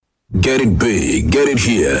Get it big, get it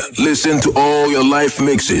here. Listen to all your live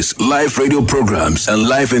mixes, live radio programs, and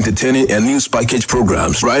live entertaining and news package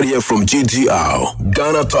programs right here from GTR,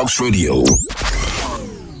 Ghana Talks Radio.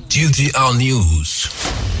 GTR News.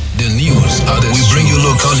 The news are we bring you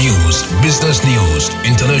local news, business news,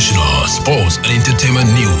 international, sports, and entertainment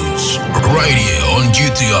news. Right here on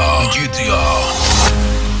GTR.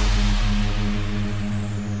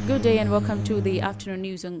 Good day and welcome to the afternoon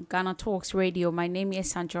news on Ghana Talks Radio. My name is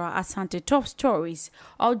Sandra Asante. Top stories.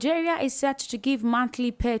 Algeria is set to give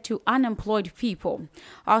monthly pay to unemployed people.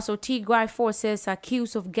 Also, Tigray forces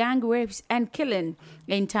accused of gang rapes and killing.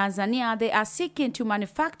 In Tanzania, they are seeking to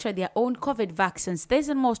manufacture their own COVID vaccines. There's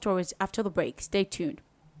and more stories after the break. Stay tuned.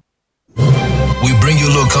 We bring you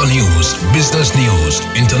local news, business news,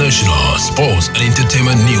 international, sports, and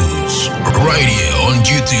entertainment news. Right here on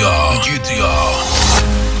GTR.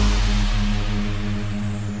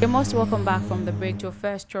 You're most welcome back from the break to our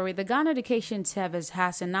first story. The Ghana Education Service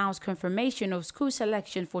has announced confirmation of school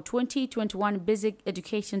selection for 2021 Basic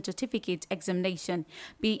Education Certificate Examination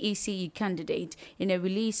BECE candidate in a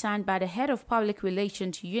release signed by the Head of Public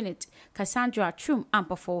Relations Unit, Cassandra Trum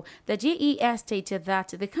Ampafo. The GES stated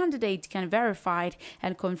that the candidate can verify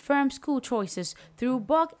and confirm school choices through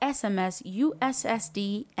bulk SMS,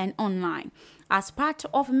 USSD, and online. As part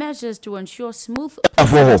of measures to ensure smooth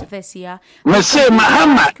placement this year,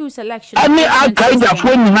 school selection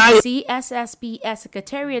CSSPS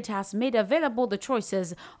Secretariat has made available the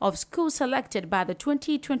choices of schools selected by the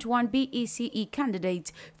 2021 BECE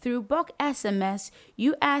candidate through bulk SMS,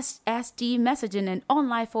 USSD messaging, and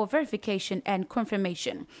online for verification and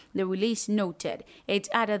confirmation. The release noted. It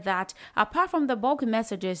added that apart from the bulk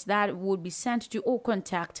messages that would be sent to all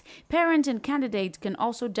contact, parents and candidates can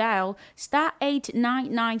also dial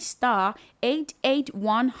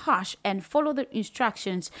 *899*881# and follow the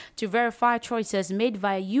instructions to verify choices made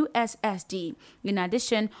via USSD. In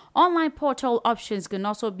addition, online portal options can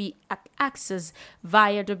also be accessed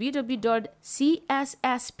via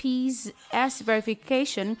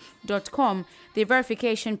www.csspsverification.com. The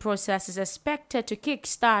verification process is expected to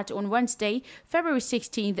kickstart on Wednesday, February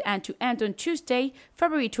 16th and to end on Tuesday,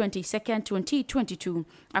 February 22nd, 2022.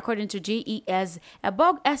 According to GES, a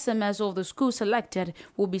bulk SMS of the school selected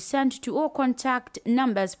will be sent to all contact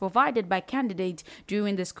numbers provided by candidates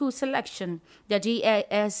during the school selection. The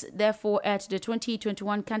GES therefore urged the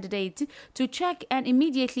 2021 candidates to check and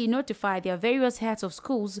immediately notify their various heads of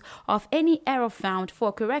schools of any error found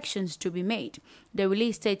for corrections to be made. The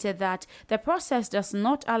release stated that the process does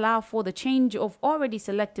not allow for the change of already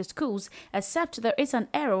selected schools except there is an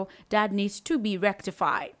error that needs to be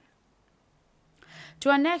rectified. To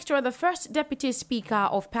our next story, the first Deputy Speaker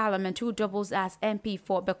of Parliament, who doubles as MP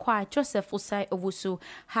for Bekwai, Joseph Osai Owusu,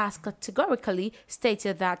 has categorically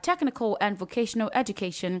stated that technical and vocational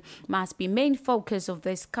education must be main focus of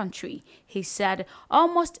this country. He said,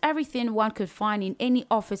 almost everything one could find in any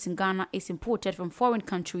office in Ghana is imported from foreign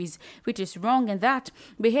countries, which is wrong, and that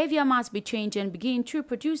behavior must be changed and begin to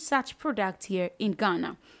produce such products here in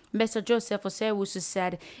Ghana. Mr. Joseph Osai Owusu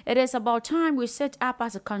said, it is about time we set up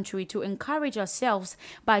as a country to encourage ourselves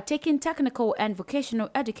by taking technical and vocational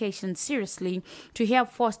education seriously to help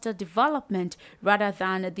foster development rather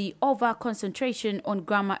than the over-concentration on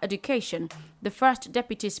grammar education. The first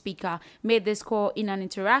Deputy Speaker made this call in an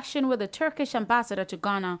interaction with the Turkish ambassador to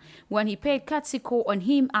Ghana when he paid courtesy call on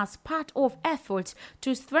him as part of efforts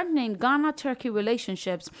to strengthen Ghana-Turkey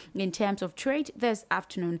relationships in terms of trade this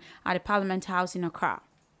afternoon at the Parliament House in Accra.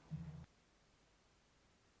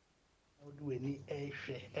 When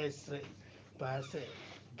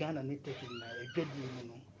Ghana taking a good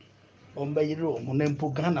on by room, on them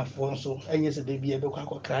put Ghana for so, and yes, they be able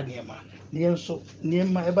to cry near man. Near so, near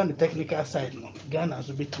my the technical side, no Ghana's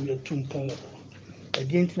a bit to a tomb pong.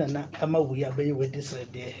 Against an ama we are very with this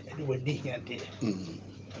there, and we're here and there.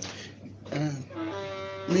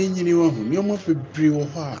 Many you want you must be brew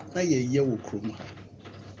hard, I a yellow crum.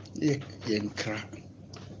 Yen crack,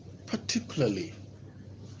 particularly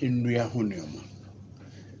in Riahunium.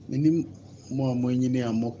 Many more money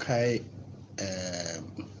Mokai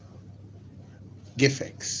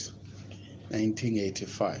Gifex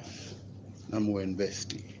 1985. Namu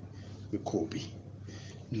University with Kobe.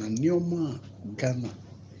 Nanyoma Ghana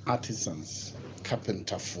artisans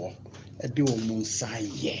carpenter for a deal Monsai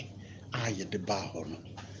ye. Aye the Bahono.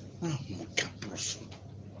 Ah, Caproso.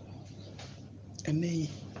 And they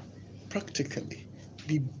practically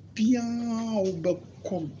be beyond the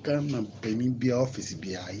Ghana Benibia office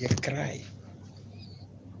be a cry.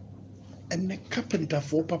 And the carpenter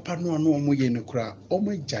for Papa no more in a cry, oh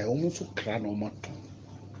my jay almost so cran or maton.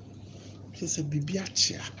 She said,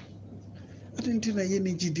 Bibiachia. Adentina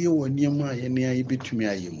yeni jidie wɔ nneɛma a yɛne ayɛ betumi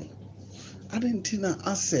ayɛ mu. Adentina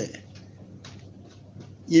asɛ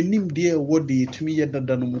yenim deɛ ɛwɔ de yɛtumi yɛ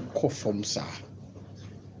dada no mu kɔ fam saa.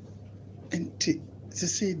 Enti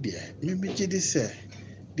sese deɛ memegye de sɛ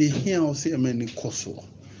de hia wo sɛ ɛmani kɔ so.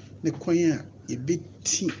 Ne kwan a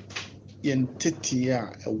yɛbɛti yɛn tete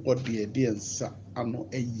a ɛwɔ deɛ de nsa ano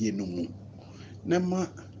ɛyɛ no mu. Na ma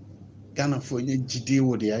Ghana for nye jidie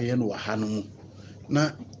wɔ de ayɛ no wɔ ha no mu.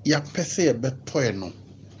 Na ya pese e betoy no.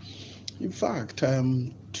 In fact,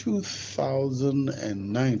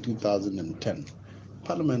 2009, 2010,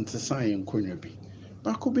 Parliament signed Konya bi.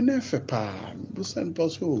 Ba ko bi na fe pa, do send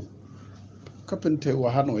paso. Carpenter wa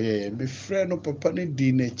ha no ye, be frɛ no papa ne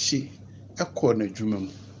di na chi, ekɔ na dwuma mu.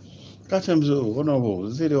 Ka chem so, honorable,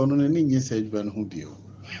 say the ono ne nyi se dwuma no ho bio.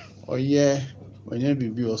 Oyɛ, onye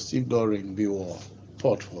bibi o Steve Doring bi wo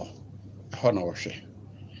port ho. Ho na wo hwɛ.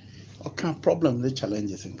 Okay, problem the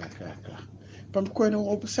challenges in Kakaka. But when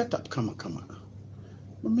we set up kama.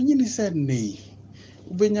 But many said nay.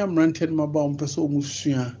 Ubenya rented my bomb person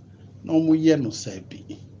musua no mu ye no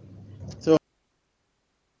sabi. So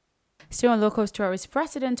Still on local stories,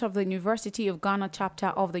 President of the University of Ghana chapter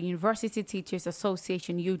of the University Teachers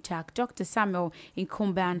Association UTAG, Dr. Samuel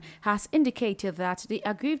Nkumban, has indicated that the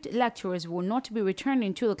aggrieved lecturers will not be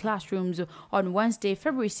returning to the classrooms on Wednesday,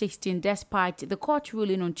 February 16, despite the court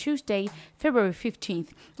ruling on Tuesday, February 15th.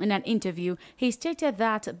 In an interview, he stated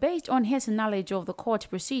that based on his knowledge of the court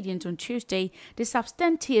proceedings on Tuesday, the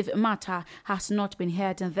substantive matter has not been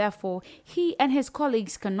heard and therefore he and his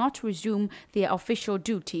colleagues cannot resume their official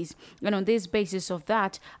duties. And on this basis of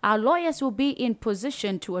that, our lawyers will be in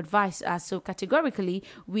position to advise us. So categorically,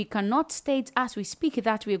 we cannot state as we speak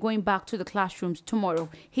that we are going back to the classrooms tomorrow,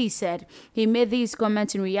 he said. He made these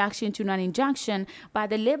comments in reaction to an injunction by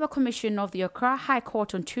the Labour Commission of the Accra High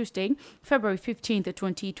Court on Tuesday, February 15th,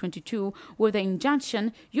 2022. With the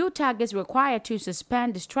injunction, UTAG is required to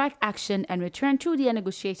suspend the strike action and return to the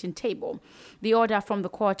negotiation table. The order from the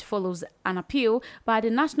court follows an appeal by the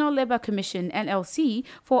National Labour Commission, NLC,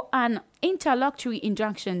 for an interlocutory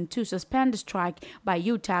injunction to suspend the strike by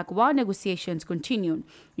UTAG while negotiations continue.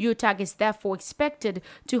 UTAG is therefore expected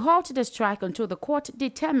to halt the strike until the court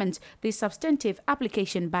determines the substantive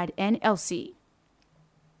application by the NLC.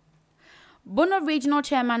 Bono Regional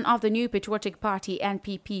Chairman of the New Patriotic Party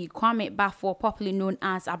 (NPP), Kwame Bafo, popularly known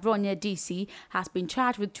as Abronya DC, has been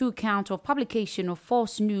charged with 2 counts of publication of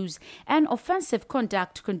false news and offensive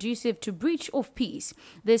conduct conducive to breach of peace.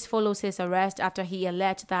 This follows his arrest after he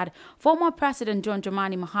alleged that former President John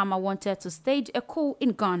Dramani Mahama wanted to stage a coup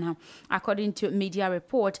in Ghana. According to a media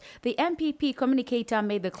report, the NPP communicator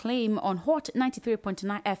made the claim on Hot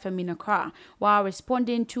 93.9 FM in Accra while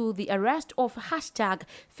responding to the arrest of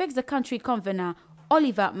 #Fix the Country Convener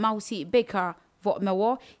Oliver Mausi Baker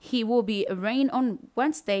Votmewo. He will be arraigned on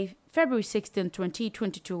Wednesday, February 16,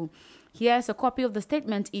 2022. Here's a copy of the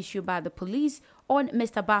statement issued by the police on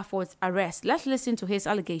Mr. Bafo's arrest. Let's listen to his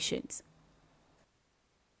allegations.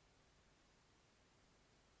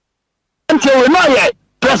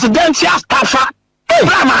 Presidential staffer.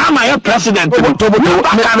 Mahama president.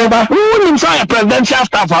 Presidential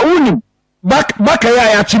staffer. Back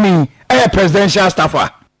actually a presidential staffer.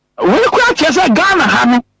 We could just a Ghana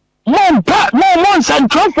Hanu. More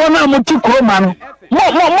central for now, Mutukoman.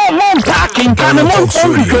 More packing, can a more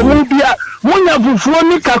complicated media. Munya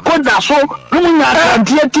Bufonica Koda so, Munya and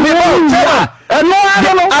no, I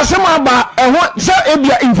don't know. Asamaba, and what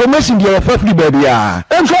information you have perfectly baby.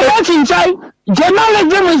 Information,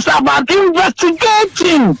 journalism is about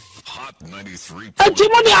investigating.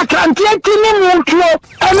 I can't get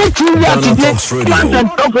anything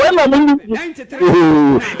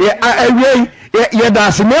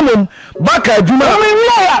that's a name. Baka, do not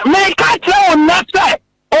make a tell nothing.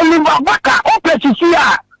 Oliver Baka, open to see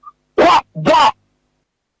what?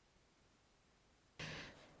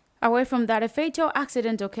 Away from that, a fatal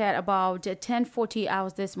accident occurred about 10:40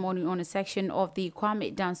 hours this morning on a section of the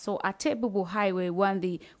Kwame Danso Atebubu Highway when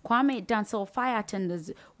the Kwame Danso fire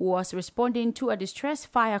attendants was responding to a distress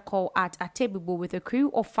fire call at Atebubu with a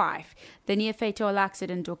crew of 5. The near fatal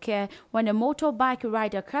accident occurred when a motorbike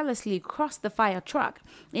rider carelessly crossed the fire truck.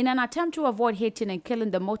 In an attempt to avoid hitting and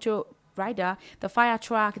killing the motor rider, the fire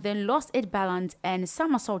truck then lost its balance and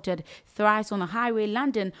somersaulted thrice on the highway,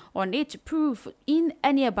 landing on its roof in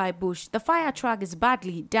a nearby bush. The fire truck is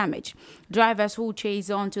badly damaged. Drivers who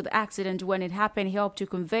chased on to the accident when it happened helped to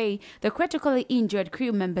convey the critically injured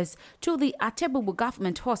crew members to the Atebubu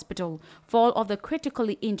Government Hospital. 4 of the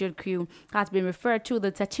critically injured crew has been referred to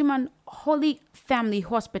the Tachiman Holy Family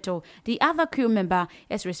Hospital. The other crew member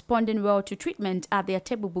is responding well to treatment at the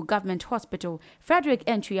Atebubu Government Hospital. Frederick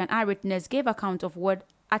Entry, an eyewitness, gave account of what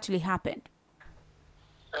actually happened.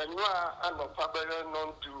 And I'm a public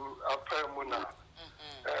known to a permuna.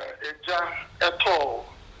 Eja eto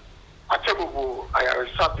Atebubu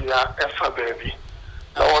Ayarisabia Efa baby.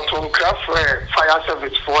 Now to craft fire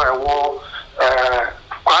service for a war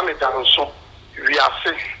Kwame Danso. We are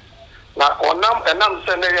sick. Now on and I'm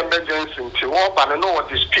sending emergency to war, but I know what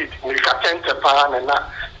the speed. We can tell pan and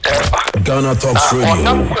Ghana Talks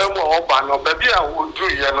Radio. Baby, I would do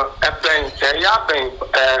a bank, a bank,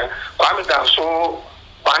 Kwame Danso.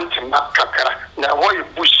 Bantima kakara na woy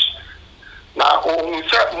bush na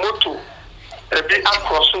onse moto ebi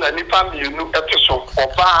across na nipa mienu episo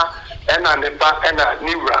oba ena neba ena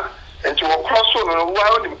niwra enti wo cross no wa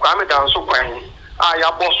onim Kwame Danso kwan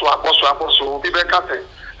ya boso bi be kate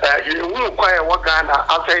yewu kwan e wo Ghana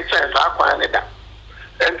afei chen sa kwan ne da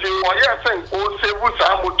enti wo ye sen o sevu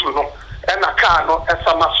sa moto no ena car no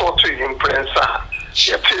esama so to imprensa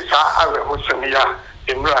ye pisa awe hosenia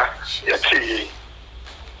imra ye ti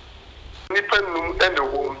Nippenum and the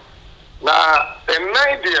womb. Now, and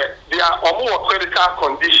they are more critical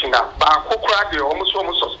condition, but Kokra, they almost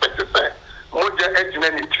suspected that Moja Edge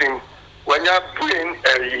team when you're doing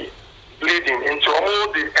a bleeding into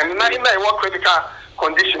all the and 9 critical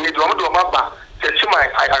condition, it don't do a map,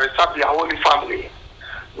 I accept the Holy Family.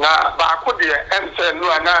 Now, Baku, the answer, no,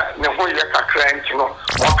 Nehoya Crank, you know,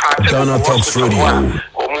 or Ghana Talks Radio.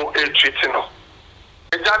 Or more a treating.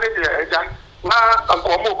 Na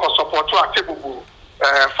akomo support to Atebubu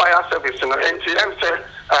fire service no NTM say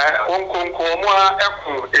onkonko mo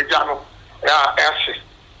ekun eja no ya esi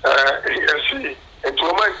eto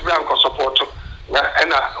mo nti support na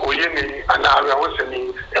na oye ni anawe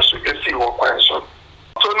woseni esu esi wo kwan so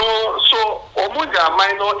so omuja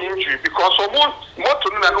minor injury because moto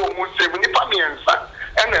no na omu save ni pa miensa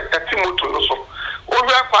ena eti moto no so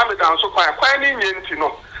owi Kwame Danso kwan ni nyenti no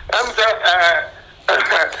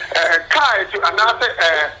car to another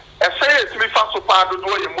say to be fast so part do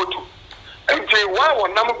your moto and why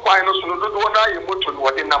one nam kwai no so no do na your moto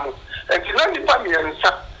no de nam and na nipa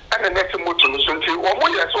miensa and the next moto no so nti o mo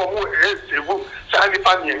yes o mo esevu sa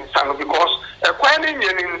nipa miensa no because kwai ni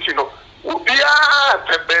nti no ubia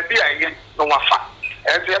baby aye no wafa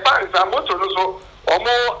and the ban moto no so o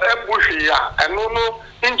mo embuhwe ya eno no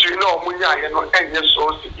injury no o mo nya ye no enye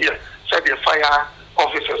so severe said the fire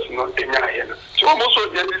officers no enya here so almost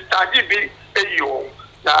the study be eyo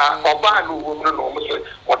na oba no wo no almost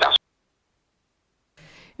what.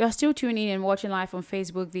 You are still tuning in and watching live on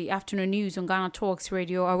Facebook, the afternoon news on Ghana Talks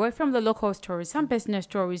Radio. Away from the local stories, some business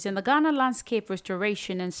stories in the Ghana Landscape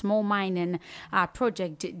Restoration and Small Mining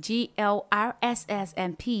Project, GLRSSMP,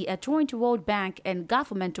 a joint World Bank and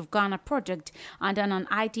Government of Ghana project under an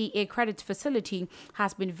IDA credit facility,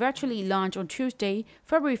 has been virtually launched on Tuesday,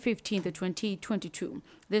 February 15th, 2022.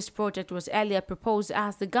 This project was earlier proposed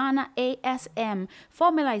as the Ghana ASM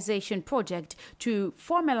Formalization Project to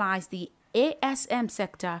formalize the ASM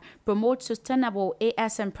sector, promote sustainable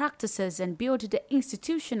ASM practices, and build the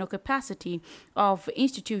institutional capacity of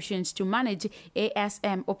institutions to manage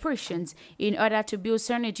ASM operations in order to build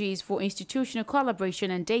synergies for institutional collaboration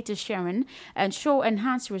and data sharing and show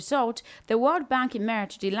enhanced results. The World Bank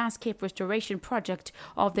emerged the Landscape Restoration Project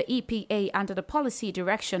of the EPA under the policy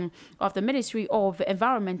direction of the Ministry of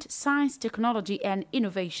Environment, Science, Technology and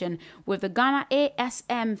Innovation, with the Ghana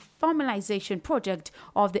ASM Formalization Project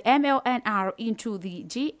of the MLNR into the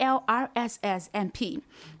GLRSSMP.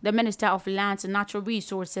 The Minister of Lands and Natural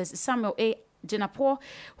Resources, Samuel A. Jinapor,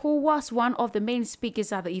 who was one of the main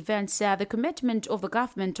speakers at the event, said the commitment of the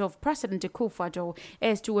government of President Akufo-Addo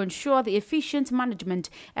is to ensure the efficient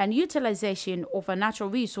management and utilization of our natural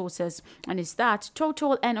resources, and is that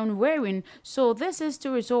total and unwavering. So this is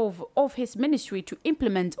the resolve of his ministry to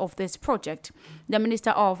implement of this project. The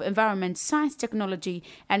Minister of Environment, Science, Technology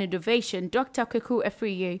and Innovation, Dr. Kweku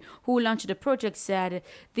Afriyie, who launched the project, said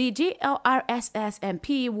the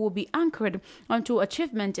GLRSSMP will be anchored onto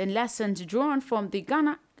achievement and lessons drawn from the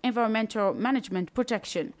Ghana Environmental Management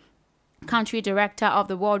Protection. Country Director of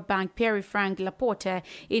the World Bank, Pierre-Frank Laporte,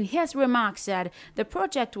 in his remarks said the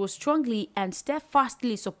project will strongly and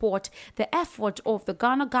steadfastly support the effort of the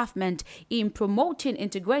Ghana government in promoting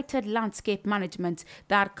integrated landscape management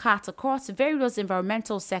that cuts across various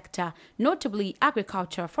environmental sectors, notably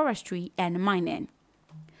agriculture, forestry and mining.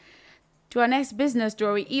 To our next business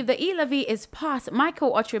story, if the e-levy is passed,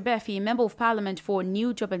 Michael Otrebefi, Member of Parliament for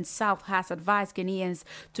New Job and South, has advised Ghanaians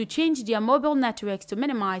to change their mobile networks to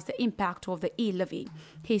minimize the impact of the e-levy.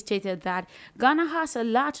 He stated that Ghana has a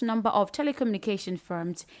large number of telecommunication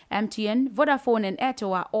firms. MTN, Vodafone and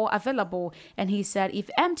Airtel are all available, and he said if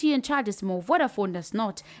MTN charges more, Vodafone does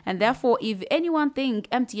not, and therefore if anyone thinks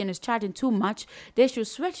MTN is charging too much, they should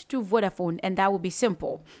switch to Vodafone, and that will be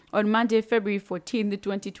simple. On Monday, February 14,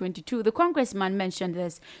 2022, the Congressman mentioned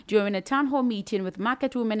this during a town hall meeting with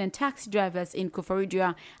market women and taxi drivers in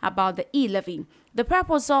Koforidua about the e-levy. The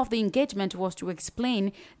purpose of the engagement was to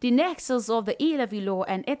explain the nexus of the e-levy law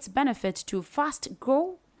and its benefits to fast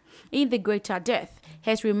growth in the Greater Death.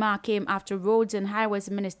 His remark came after Roads and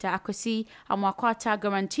Highways Minister Akwasi Amwakwata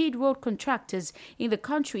guaranteed road contractors in the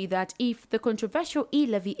country that if the controversial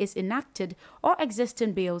e-levy is enacted, all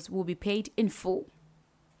existing bills will be paid in full.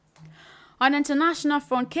 On international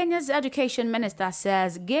front, Kenya's education minister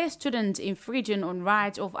says gay students infringing on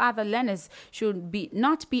rights of other learners should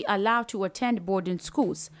not be allowed to attend boarding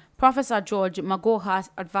schools. Professor George Magoha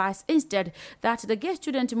advised instead that the gay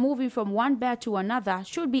student moving from one bed to another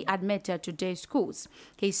should be admitted to day schools.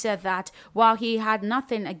 He said that while he had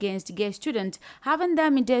nothing against gay students, having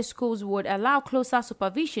them in day schools would allow closer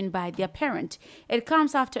supervision by their parent. It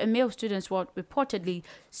comes after a male student was reportedly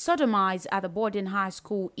sodomized at the boarding high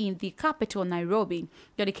school in the capital, Nairobi.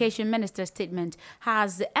 The education minister's statement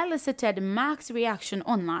has elicited marked reaction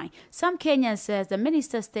online. Some Kenyans says the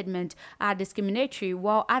minister's statement are discriminatory,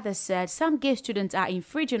 while others said some gay students are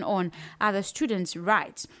infringing on other students'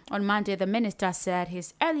 rights. On Monday, the minister said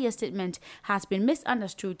his earlier statement has been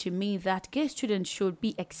misunderstood to mean that gay students should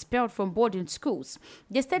be expelled from boarding schools.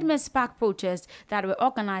 The statement sparked protests that were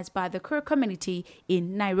organized by the queer community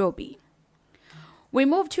in Nairobi. We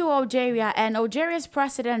move to Algeria, and Algeria's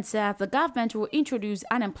president said the government will introduce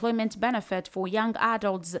unemployment benefit for young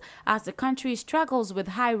adults as the country struggles with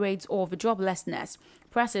high rates of joblessness.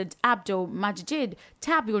 President Abdel Majid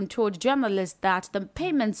Tebboune told journalists that the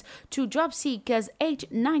payments to job seekers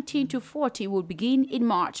aged 19 to 40 will begin in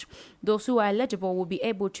March. Those who are eligible will be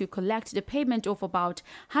able to collect the payment of about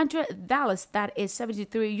 $100, that is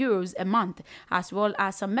 73 euros a month, as well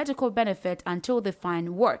as some medical benefit until they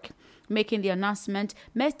find work. Making the announcement,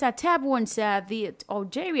 Mr. Tebboune said the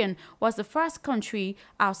Algerian was the first country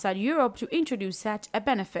outside Europe to introduce such a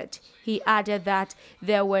benefit. He added that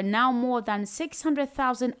there were now more than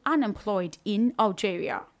 600,000 unemployed in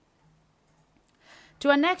Algeria. To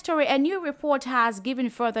our next story, a new report has given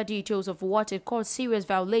further details of what it calls serious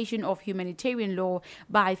violation of humanitarian law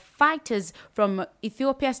by fighters from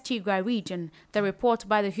Ethiopia's Tigray region. The report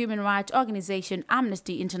by the human rights organization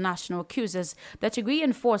Amnesty International accuses the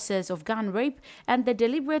Tigrayan forces of gang rape and the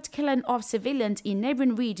deliberate killing of civilians in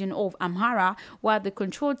neighboring region of Amhara, where they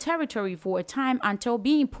controlled territory for a time until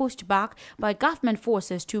being pushed back by government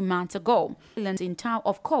forces 2 months ago. In town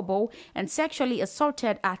of Kobo and sexually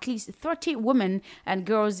assaulted at least 30 women and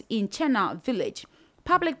girls in Chena village.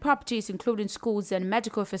 Public properties, including schools and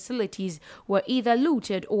medical facilities, were either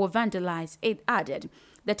looted or vandalized, it added.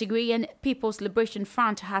 The Tigrayan People's Liberation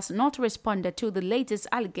Front has not responded to the latest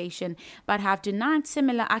allegation, but have denied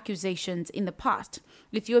similar accusations in the past.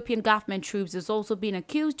 Ethiopian government troops has also been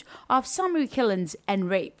accused of summary killings and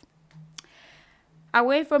rape.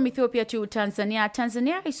 Away from Ethiopia to Tanzania,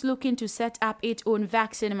 Tanzania is looking to set up its own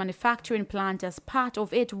vaccine manufacturing plant as part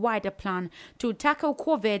of its wider plan to tackle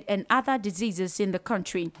COVID and other diseases in the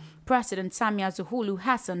country. President Samia Suluhu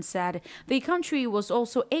Hassan said the country was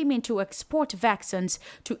also aiming to export vaccines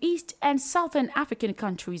to East and Southern African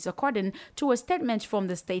countries, according to a statement from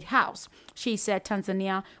the State House. She said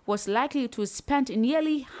Tanzania was likely to spend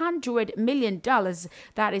nearly $100 million,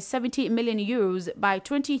 that is 70 million euros, by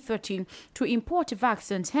 2030 to import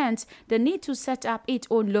vaccines, hence the need to set up its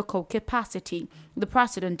own local capacity. The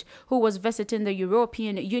president, who was visiting the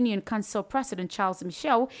European Union Council President Charles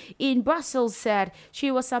Michel in Brussels, said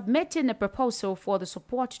she was submitting a proposal for the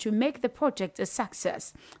support to make the project a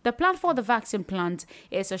success. The plan for the vaccine plant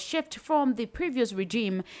is a shift from the previous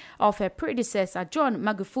regime of her predecessor, John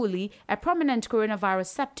Magufuli, a prominent coronavirus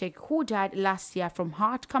skeptic who died last year from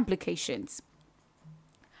heart complications.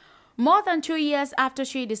 More than 2 years after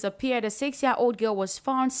she disappeared, a 6-year-old girl was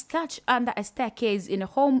found stashed under a staircase in a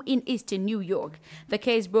home in eastern New York. The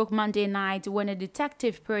case broke Monday night when a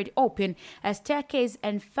detective peered open a staircase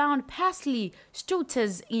and found Paisley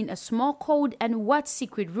Stuters in a small cold and wet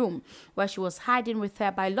secret room, where she was hiding with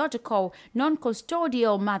her biological,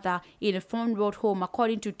 non-custodial mother in a Fond Road home,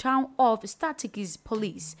 according to Town of Statistics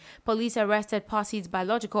police. Police arrested Paisley's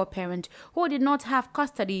biological parent, who did not have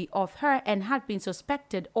custody of her and had been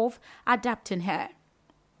suspected of adopting her.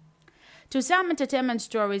 To some entertainment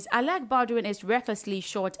stories, Alec Baldwin is recklessly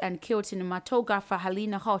shot and killed cinematographer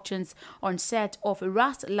Helena Hutchins on set of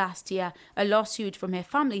Rust last year. A lawsuit from her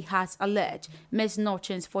family has alleged Ms.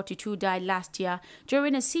 Hutchins, 42, died last year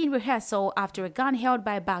during a scene rehearsal after a gun held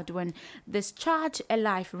by Baldwin discharged a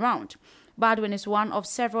live round. Baldwin is one of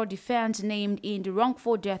several defendants named in the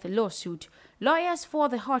wrongful death lawsuit. Lawyers for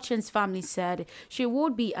the Hutchins family said she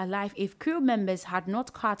would be alive if crew members had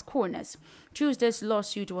not cut corners. Tuesday's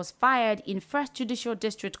lawsuit was filed in First Judicial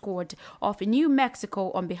District Court of New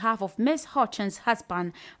Mexico on behalf of Ms. Hutchins'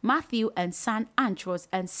 husband, Matthew, and son, Andros,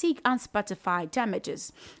 and seek unspecified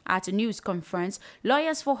damages. At a news conference,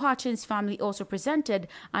 lawyers for Hutchins' family also presented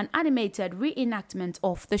an animated reenactment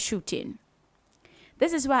of the shooting.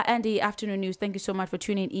 This is where I end the afternoon news. Thank you so much for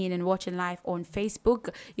tuning in and watching live on Facebook.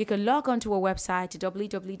 You can log on to our website,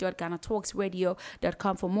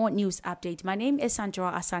 www.GhanaTalksRadio.com, for more news updates. My name is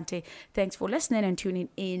Sandra Asante. Thanks for listening and tuning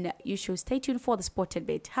in. You should stay tuned for the Spotted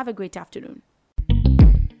Bit. Have a great afternoon.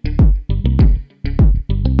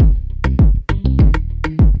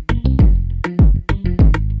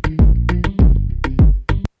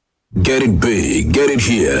 Get it big, get it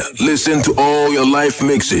here. Listen to all your live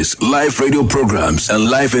mixes, live radio programs, and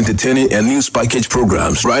live entertaining and news package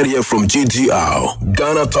programs right here from GTR,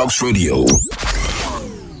 Ghana Talks Radio.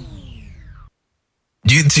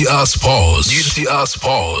 GTR Sports. GTR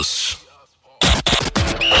Sports.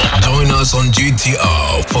 Join us on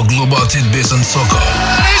GTR for global tidbits and soccer.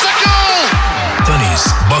 Here's a goal!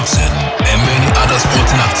 Tennis, boxing, and many other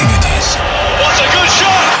sporting activities. What a good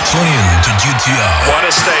shot! Tune in to GTR. What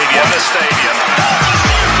a stadium,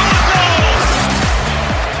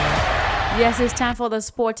 Yes, it's time for the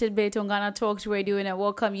Sported Bit on Ghana Talks Radio, and I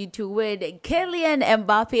welcome you to it. Kylian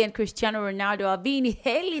Mbappe and Cristiano Ronaldo have been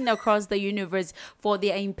hailing across the universe for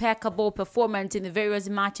their impeccable performance in the various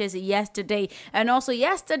matches yesterday. And also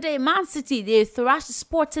yesterday, Man City, they thrashed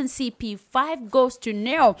Sporting CP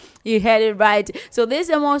 5-0. You heard it right. So there's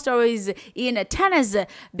more stories in tennis,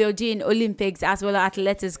 Beijing Olympics, as well as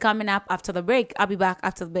athletics coming up after the break. I'll be back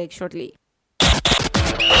after the break shortly.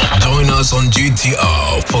 Join us on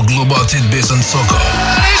GTR for global tidbits and soccer.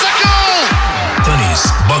 Here's a goal! Tennis,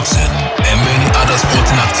 boxing, and many other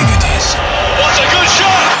sporting activities. What a good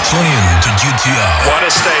shot! Tune in to GTR. What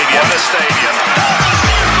a stadium,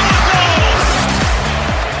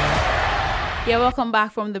 Yeah, welcome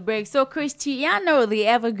back from the break. So Cristiano, the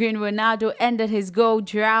evergreen Ronaldo, ended his goal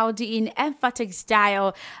drought in emphatic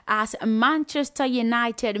style as Manchester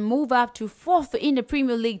United move up to 4th in the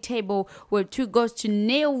Premier League table with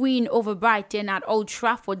 2-0 win over Brighton at Old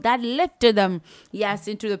Trafford. That lifted them, yes,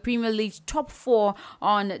 into the Premier League's top 4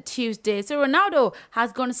 on Tuesday. So Ronaldo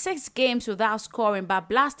has gone 6 games without scoring, but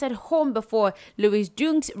blasted home before Luis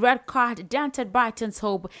Dunk's red card dented Brighton's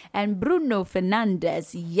hope, and Bruno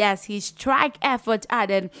Fernandes, yes, his strike effort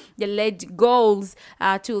added the late goals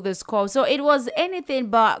to the score. So it was anything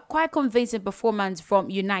but quite convincing performance from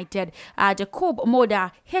United. Jacob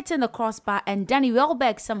Moda hitting the crossbar, and Danny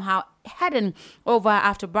Welbeck somehow heading over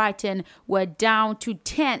after Brighton were down to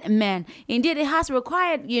 10 men. Indeed, it has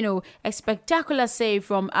required, a spectacular save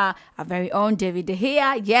from our very own David De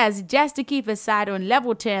Gea, yes, just to keep his side on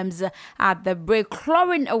level terms at the break,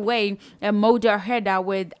 clawing away a Moda header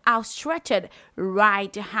with outstretched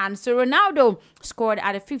right hand. So Ronaldo scored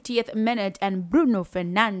at the 50th minute and Bruno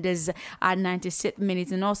Fernandes at 96th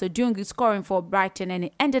minute, and also Dunk scoring for Brighton, and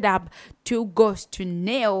it ended up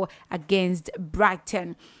 2-0 against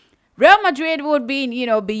Brighton. Real Madrid would be,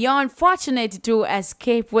 beyond fortunate to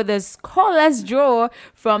escape with a scoreless draw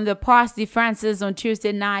from the Parc des Princes on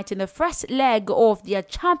Tuesday night in the first leg of their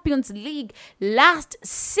Champions League last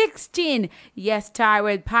 16. Yes, tied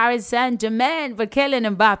with Paris Saint-Germain for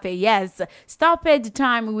Kylian Mbappe. Yes, stoppage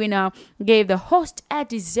time winner gave the host a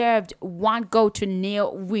deserved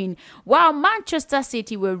 1-0 win, while Manchester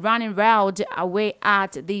City were running wild away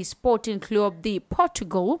at the Sporting Club de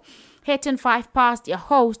Portugal, hitting 5 past their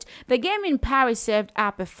host. The game in Paris served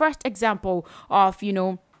up a first example of,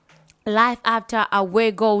 life after away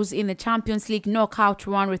goals in the Champions League knockout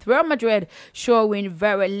run, with Real Madrid showing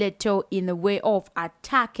very little in the way of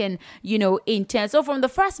attacking, intent. So from the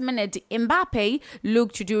first minute, Mbappe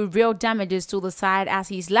looked to do real damages to the side, as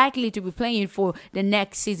he's likely to be playing for the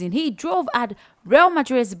next season. He drove at Real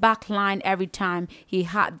Madrid's back line every time he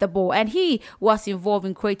had the ball, and he was involved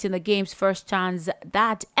in creating the game's first chance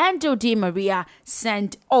that Angel Di Maria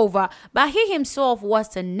sent over. But he himself was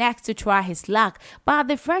the next to try his luck, but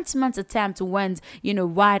the Frenchman's attempt went,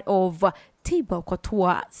 wide of Thibaut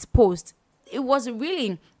Courtois' post. It was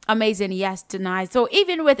really amazing, yes, tonight. So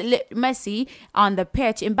even with Messi on the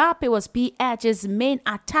pitch, Mbappe was PSG's main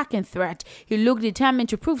attacking threat. He looked determined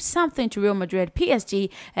to prove something to Real Madrid, PSG,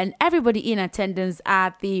 and everybody in attendance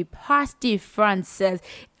at the Parc des Franceses.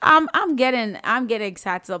 I'm getting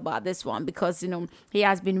excited about this one because he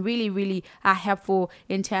has been really helpful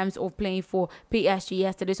in terms of playing for PSG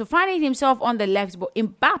yesterday. So finding himself on the left, but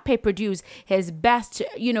Mbappe produced his best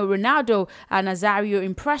Ronaldo Nazario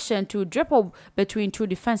impression to dribble between two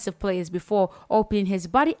defensive players before opening his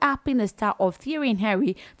body up in the style of Thierry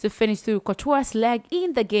Henry to finish through Courtois' leg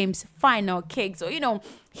in the game's final kick. So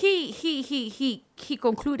he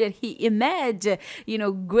concluded he emerged,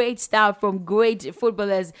 great style from great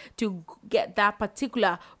footballers to get that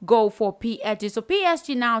particular goal for PSG. So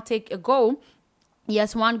PSG now take a goal.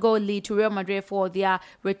 Yes, 1-goal lead to Real Madrid for their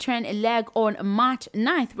return leg on March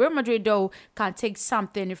 9th. Real Madrid, though, can take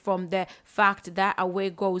something from the fact that away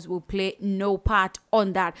goals will play no part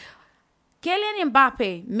on that. Kylian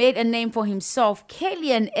Mbappe made a name for himself.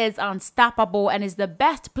 Kylian is unstoppable and is the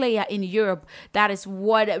best player in Europe. That is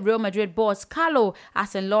what Real Madrid boss Carlo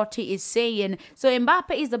Ancelotti is saying. So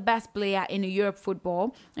Mbappe is the best player in Europe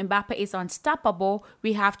football. Mbappe is unstoppable.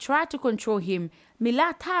 We have tried to control him.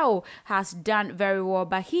 Militao has done very well,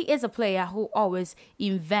 but he is a player who always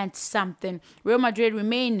invents something. Real Madrid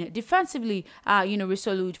remain defensively,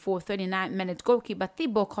 resolute for 39 minutes. Goalkeeper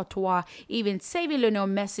Thibaut Courtois even saving Lionel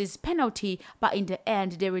Messi's penalty, but in the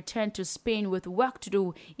end, they return to Spain with work to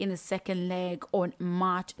do in the second leg on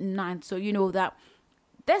March 9th. So you know that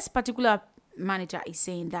this particular manager is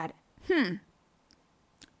saying that, Kylian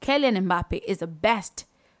Mbappe is the best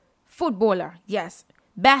footballer, yes,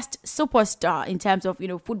 best superstar in terms of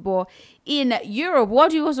football in Europe.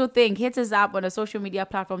 What do you also think? Hit us up on the social media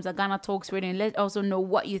platforms at Ghana Talks Radio and let us also know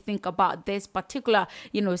what you think about this particular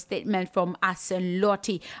statement from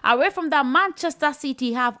Ancelotti. Away from that, Manchester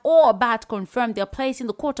City have all but confirmed their place in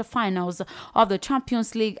the quarterfinals of the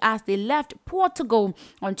Champions League as they left Portugal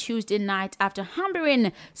on Tuesday night after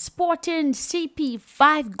hammering Sporting CP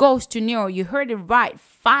 5-0. You heard it right,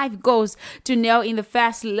 5-0 in the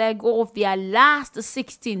first leg of their last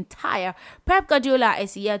 16 tie. Pep Guardiola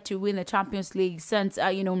is yet to win the Champions League since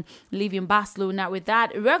leaving Barcelona, with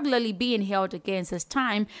that regularly being held against his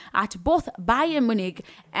time at both Bayern Munich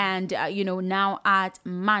and now at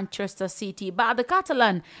Manchester City. But the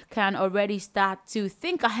Catalan can already start to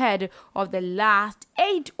think ahead of the last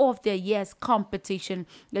 8 of the year's competition.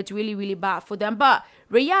 That's really bad for them. But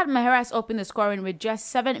Riyad Mahrez opened the scoring with just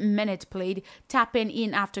 7 minutes played, tapping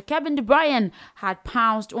in after Kevin De Bruyne had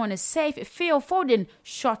pounced on a safe. Phil Foden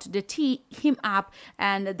shot the tee him up,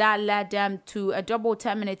 and that led them to a double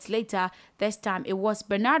 10 minutes later. This time it was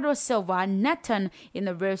Bernardo Silva, Nathan in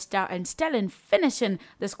the restart, and Sterling finishing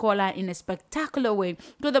the scoreline in a spectacular way.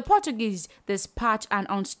 To the Portuguese, dispatched an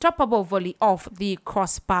unstoppable volley off the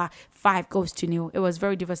crossbar. 5-0. It was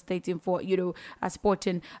very devastating for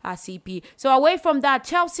Sporting CP. So away from that,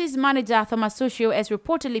 Chelsea's manager Thomas Tuchel is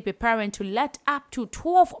reportedly preparing to let up to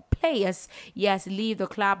 12 players leave the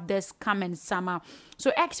club this coming summer.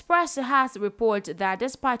 So Express has reported that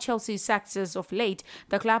despite Chelsea's success of late,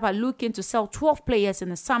 the club are looking to sell 12 players in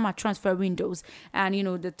the summer transfer windows. And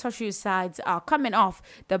the Tuchel sides are coming off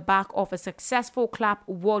the back of a successful Club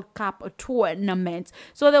World Cup tournament.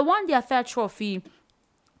 So they won their third trophy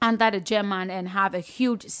under the German and have a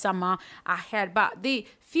huge summer ahead. But the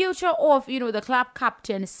future of the club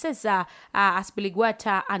captain Cesar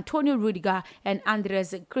Azpilicueta, Antonio Rudiger, and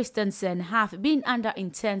Andres Christensen have been under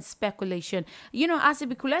intense speculation.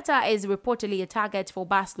 Azpilicueta is reportedly a target for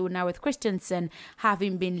Barcelona, with Christensen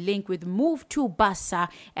having been linked with move to Barca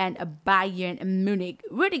and Bayern Munich.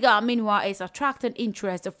 Rudiger, meanwhile, is attracting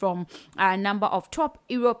interest from a number of top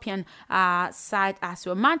European sides as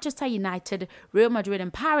well. Manchester United, Real Madrid,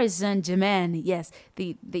 and Paris Saint-Germain. Yes,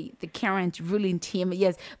 the current ruling team.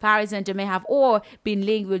 Yes, Paris Saint-Germain have all been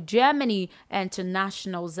linked with Germany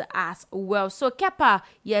internationals as well. So Kepa,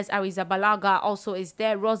 Arrizabalaga also is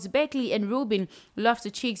there. Ross Barkley and Ruben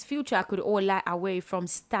Loftus-Cheek's future could all lie away from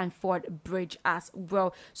Stamford Bridge as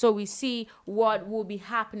well. So we see what will be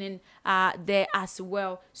happening there as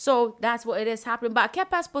well. So that's what it is happening. But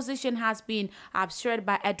Kepa's position has been absurd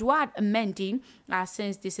by Edouard Mendy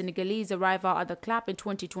since the Senegalese arrival at the club in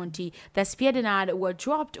 2020. The Spiedinard were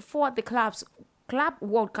dropped for the club's Club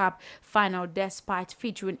World Cup final despite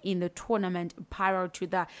featuring in the tournament prior to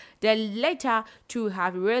that. The later two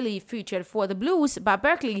have really featured for the Blues, but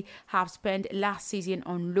Barkley have spent last season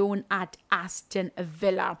on loan at Aston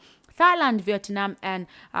Villa. Thailand, Vietnam, and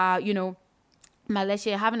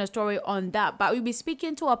Malaysia, having a story on that. But we'll be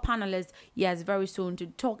speaking to our panelists, yes, very soon to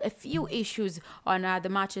talk a few issues on the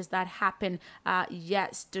matches that happened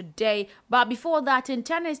yesterday. But before that, in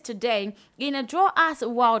tennis today, in a draw as a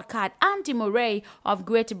wild card, Andy Murray of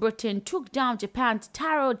Great Britain took down Japan's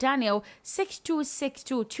Taro Daniel 6-2,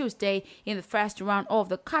 6-2 Tuesday in the first round of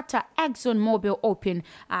the Qatar ExxonMobil Open,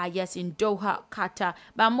 yes, in Doha, Qatar.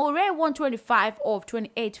 But Murray won 25 of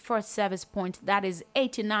 28 first service points, that is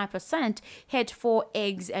 89%, hit 4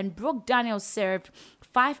 eggs, and broke Daniel's served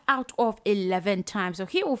 5 out of 11 times. So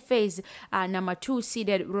he will face number 2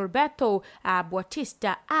 seeded Roberto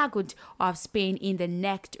Bautista Agut of Spain in the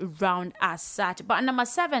next round as such. But number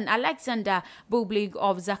 7, Alexander Bublik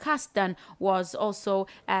of Kazakhstan was also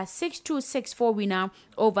a 6-2, 6-4 winner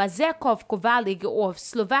over Zekov Kovalik of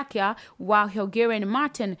Slovakia, while Hungarian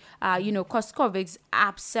Martin, Koskovics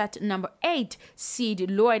upset number 8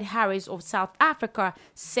 seed Lloyd Harris of South Africa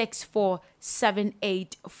 6-4,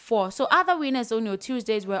 7-8-4. So other winners on your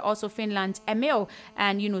Tuesdays were also Finland's Emil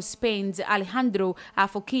and Spain's Alejandro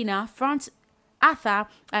Fokina, France Arthur,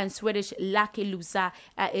 and Swedish Lucky loser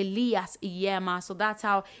Elias Yema. So that's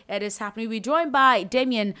how it is happening. We're joined by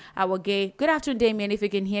Damien Awage. Good afternoon, Damien. If you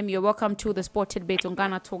can hear me, you're welcome to the Sport Debate on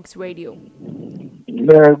Ghana Talks Radio.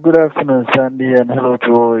 Good afternoon, Sandy, and hello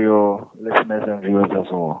to all your listeners and viewers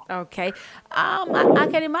as well. Okay. I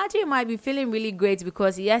can imagine you might be feeling really great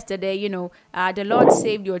because yesterday, the Lord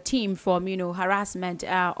saved your team from, harassment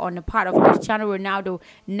on the part of Cristiano Ronaldo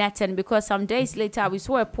Netten, because some days later we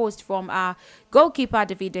saw a post from goalkeeper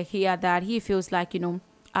David De Gea that he feels like,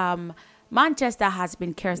 Manchester has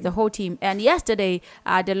been cursed, the whole team. And yesterday,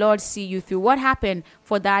 the Lord see you through. What happened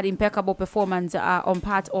for that impeccable performance on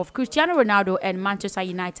part of Cristiano Ronaldo and Manchester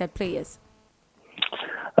United players?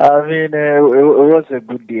 I mean, it was a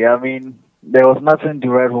good day. I mean, there was nothing to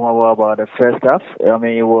write home about the first half. I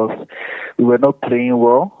mean, we were not playing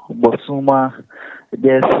well. Bosuma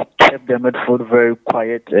just kept the midfield very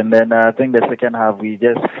quiet. And then I think the second half, we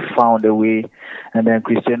just found a way. And then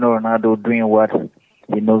Cristiano Ronaldo doing what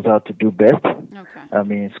he knows how to do best. Okay. I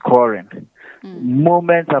mean, scoring.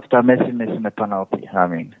 Moments after Messi missing a penalty. I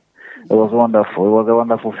mean, it was wonderful. It was a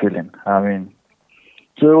wonderful feeling. I mean,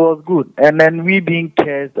 so it was good. And then we being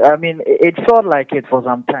cursed, I mean, it felt like it for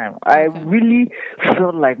some time. I really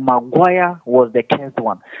felt like Maguire was the cursed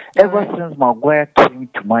one. Ever since Maguire came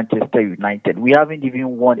to Manchester United, we haven't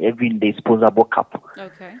even won every disposable cup.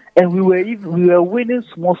 Okay. And we were winning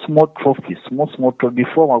small trophies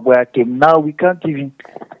before Maguire came. Now we can't even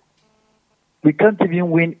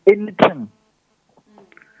win anything.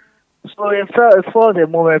 So it felt the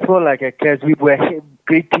moment, it felt like a curse. We were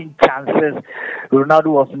creating chances. Ronaldo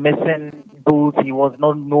was missing goals. He was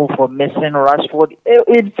not known for missing Rashford.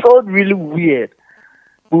 It felt really weird.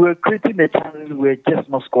 We were creating the chances, we were just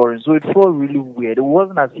not scoring. So it felt really weird. It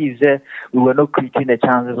wasn't as if we were not creating the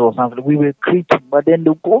chances or something. We were creating, but then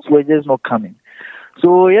the goals were just not coming.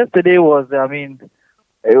 So yesterday was, I mean,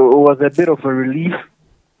 it was a bit of a relief.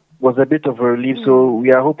 So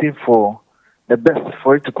we are hoping for the best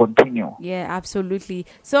for it to continue. Yeah, absolutely.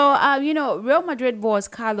 So, Real Madrid boss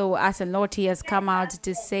Carlo Ancelotti has come out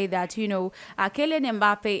to say that, Kylian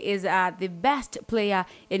Mbappe is the best player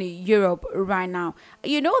in Europe right now.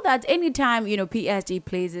 You know that anytime, PSG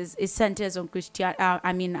plays, it centers on Cristiano.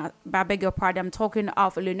 I beg your pardon, I'm talking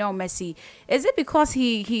of Lionel Messi. Is it because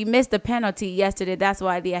he missed the penalty yesterday? That's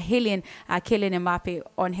why they are hailing Kylian Mbappe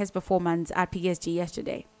on his performance at PSG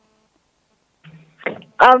yesterday.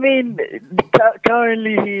 I mean,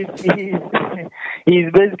 currently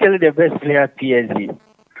he's basically the best player at PSG,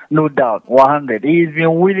 no doubt, 100. He's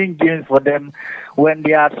been winning games for them when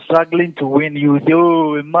they are struggling to win. You say,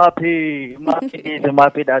 oh, Mbappe this,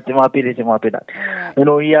 Mbappe that.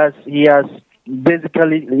 Right. He has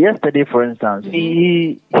basically yesterday, for instance,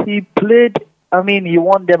 he played. I mean, he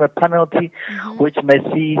won them a penalty, which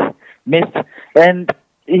Messi missed, and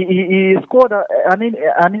he scored an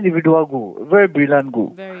individual goal, very brilliant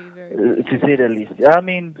goal, very, very to say the least. I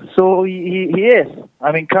mean, so he is.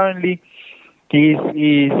 I mean, currently he's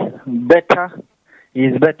better.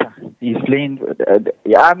 He's better. He's playing.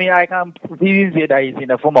 I mean, I can even say that he's in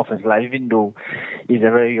the form of his life, even though he's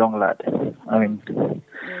a very young lad. I mean,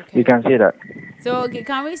 you can say that. So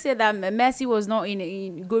can we say that Messi was not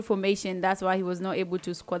in good formation? That's why he was not able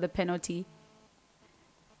to score the penalty.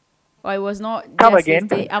 Or it was not. Come again.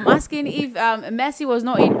 I'm asking if Messi was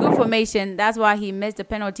not in good formation. That's why he missed the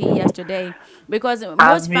penalty yesterday. Because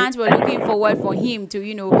most fans were looking forward for him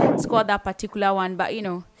to, score that particular one. But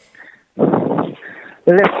listen,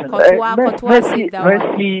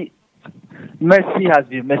 Messi has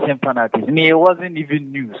been missing penalties. I mean, it wasn't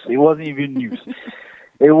even news.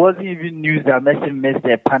 It wasn't even news that Messi missed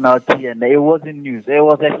a penalty, and it wasn't news. It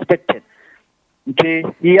was expected. Okay,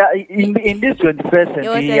 in this 21st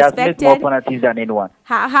century, he has missed more penalties than anyone.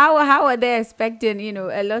 How are they expecting,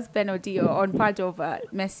 a lost penalty on part of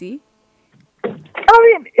Messi?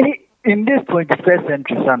 I mean, in this 21st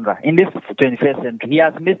century, Sandra, in this 21st century, he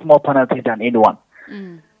has missed more penalties than anyone.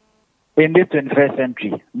 In this 21st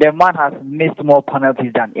century, the man has missed more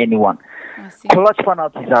penalties than anyone. Clutch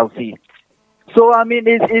penalties, I'll say. So, I mean,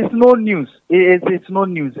 it's no news. It's no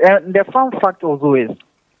news. And the fun fact also is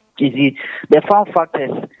he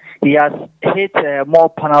has hit more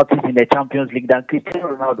penalties in the Champions League than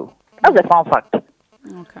Cristiano Ronaldo. That's a fun fact.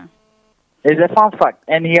 Okay. It's a fun fact.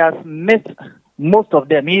 And he has missed most of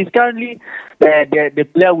them. He is currently the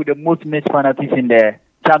player with the most missed penalties in the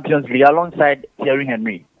Champions League alongside Thierry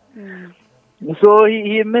Henry. So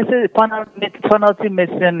he misses penalty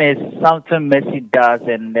missing is something Messi does,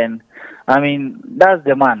 and then I mean that's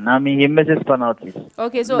the man. I mean he misses penalties.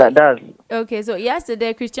 Okay, so so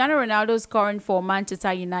yesterday Cristiano Ronaldo scoring for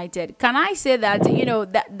Manchester United. Can I say that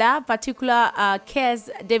that particular case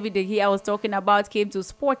David here I was talking about came to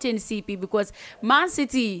Sporting CP because Man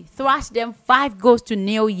City thrashed them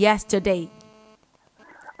 5-0 yesterday.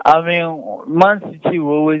 I mean, Man City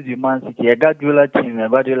will always be Man City. A Guardiola team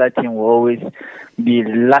will always be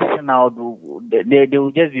lashing out. They will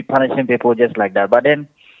just be punishing people just like that. But then,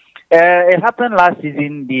 it happened last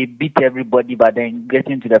season. They beat everybody, but then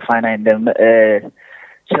getting to the final, and then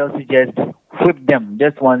Chelsea just whipped them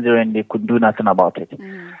just 1-0, and they could do nothing about it.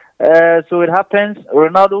 So it happens.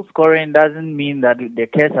 Ronaldo scoring doesn't mean that the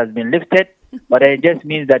curse has been lifted, but it just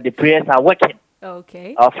means that the prayers are working.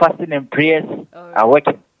 Okay. Our fasting and prayers are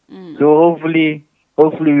working. So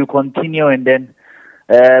hopefully we continue, and then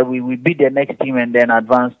we beat the next team and then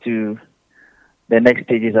advance to the next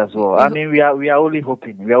stages as well. I mean, we are only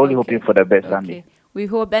hoping. We are only hoping for the best, Sunday. We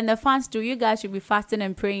hope, and the fans too. You guys should be fasting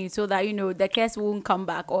and praying so that the curse won't come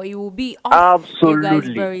back, or it will be off.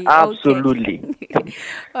 Absolutely. Absolutely.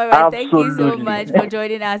 All right. Thank you so much for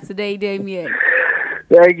joining us today, Damien.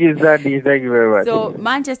 Thank you, Sandy. Thank you very much. So,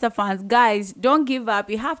 Manchester fans, guys, don't give up.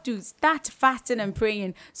 You have to start fasting and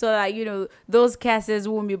praying so that, those curses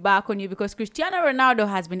won't be back on you, because Cristiano Ronaldo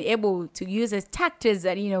has been able to use his tactics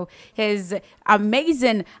and, his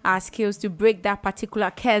amazing skills to break that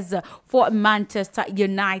particular curse for Manchester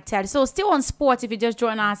United. So, still on sports, if you just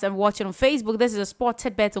join us and watch it on Facebook, this is a Sport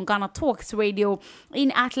Tidbit on Ghana Talks Radio.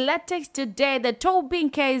 In athletics today, the toe-being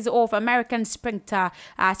case of American sprinter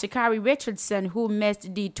Sha'Carri Richardson, who missed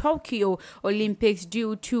the Tokyo Olympics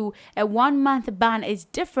due to a 1-month ban, is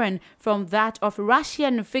different from that of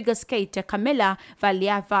Russian figure skater Kamila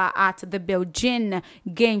Valieva at the Beijing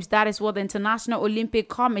Games. That is what the International Olympic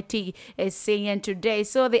Committee is saying today.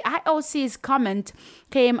 So the IOC's comment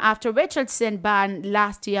came after Richardson banned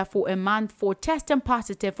last year for a month for testing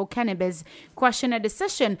positive for cannabis, questioned a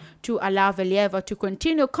decision to allow Valieva to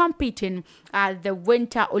continue competing at the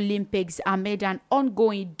Winter Olympics amid an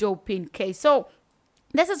ongoing doping case. So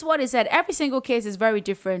this is what he said. Every single case is very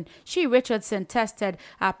different. Richardson tested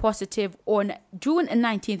positive on June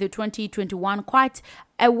 19th, 2021, quite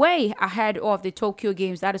a way ahead of the Tokyo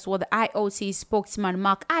Games. That is what the IOC spokesman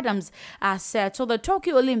Mark Adams said. So the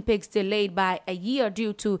Tokyo Olympics delayed by a year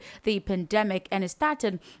due to the pandemic, and it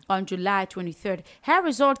started on July 23rd. Her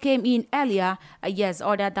result came in earlier,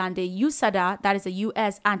 other than the USADA, that is the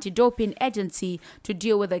U.S. anti-doping agency, to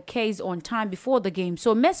deal with the case on time before the game.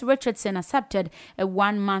 So Miss Richardson accepted a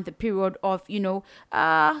 1-month period of,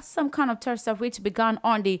 some kind of test stuff, which began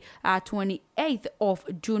on the 28th of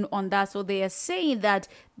June on that. So they are saying that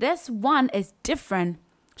this one is different.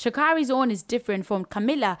 Sha'Carri's own is different from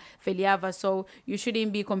Kamila Valieva, so you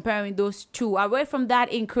shouldn't be comparing those two. Away from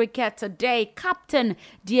that, in cricket today, Captain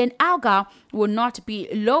Dean Elgar will not be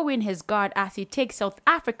lowering his guard as he takes South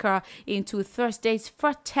Africa into Thursday's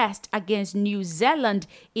first test against New Zealand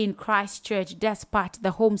in Christchurch, despite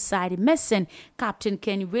the home side missing Captain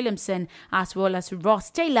Kenny Williamson as well as Ross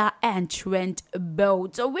Taylor and Trent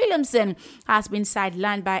Boult. So Williamson has been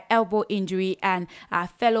sidelined by elbow injury, and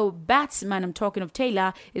fellow batsman, I'm talking of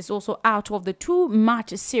Taylor, is also out of the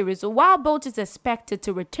 2-match series. So while Boult is expected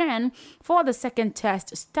to return for the second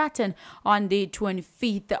test starting on the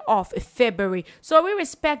 25th of February. So we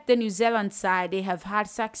respect the New Zealand side. They have had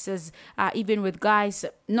success even with guys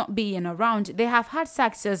not being around. They have had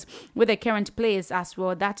success with the current players as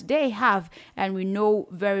well that they have, and we know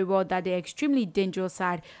very well that they're extremely dangerous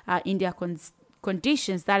side in their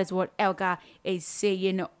conditions. That is what Elgar is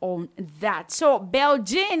saying on that. So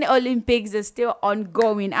Beijing Olympics is still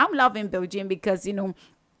ongoing. I'm loving Beijing because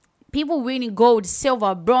people winning gold,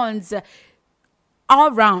 silver, bronze all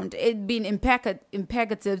round. It's been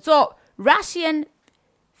impeccable. So Russian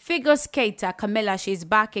figure skater Kamila, she's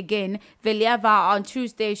back again. Valieva on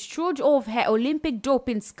Tuesday shrugged off her Olympic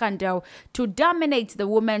doping scandal to dominate the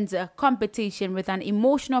women's competition with an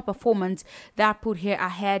emotional performance that put her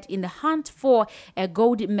ahead in the hunt for a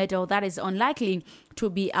gold medal that is unlikely to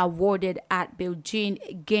be awarded at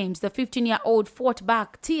Beijing Games. The 15-year-old fought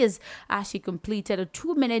back tears as she completed a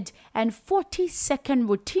 2-minute and 40-second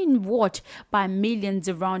routine watched by millions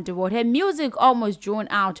around the world. Her music almost drawn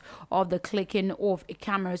out of the clicking of a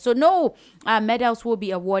camera. So no medals will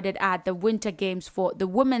be awarded at the Winter Games for the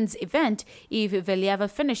women's event if Valieva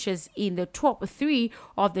finishes in the top 3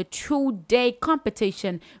 of the 2-day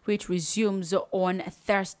competition, which resumes on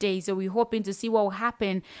Thursday. So we're hoping to see what will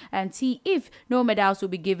happen and see if no medals will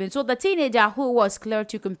be given. So the teenager who was cleared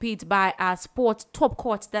to compete by a sports top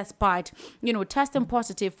court despite, testing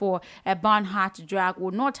positive for a Barnhart drug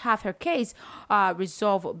will not have her case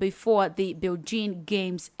resolved before the Beijing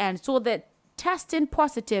Games. And so the testing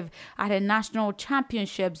positive at the national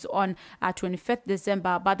championships on 25th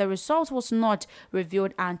December, but the result was not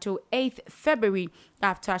revealed until 8th February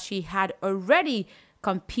after she had already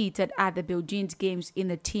competed at the Beijing Games in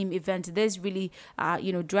the team event. This really,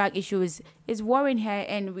 drug issue is worrying her,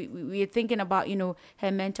 and we are thinking about,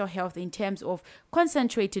 her mental health in terms of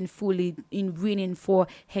concentrating fully in winning for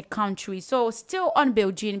her country. So still on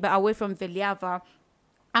Beijing, but away from Valieva,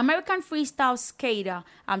 American freestyle skater,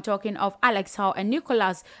 I'm talking of Alex Hall and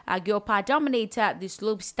Nicholas Agiopa, dominated the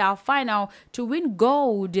slopestyle final to win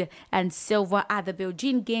gold and silver at the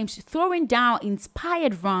Beijing Games, throwing down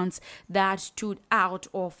inspired runs that stood out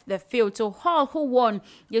of the field. So Hall, who won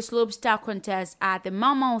the slopestyle contest at the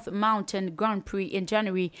Mammoth Mountain Grand Prix in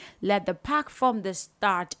January, led the pack from the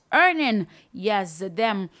start, earning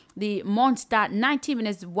the monster 90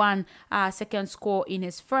 minutes 1 second score in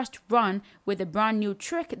his first run with a brand new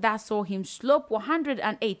trick that saw him slope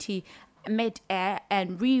 180 mid-air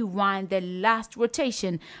and rewind the last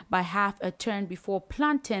rotation by half a turn before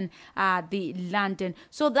planting the landing.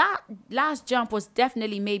 So that last jump was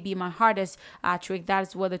definitely maybe my hardest trick. That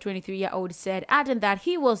is what the 23-year-old said, adding that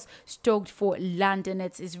he was stoked for landing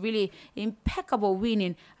it. It's really impeccable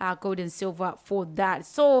winning gold and silver for that.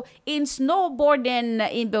 So in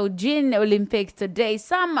snowboarding in Beijing Olympics today,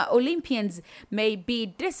 some Olympians may be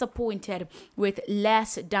disappointed with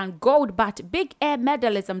less than gold, but big air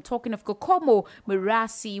medalists, I'm talking of Kokomo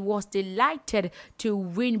Mirasi, was delighted to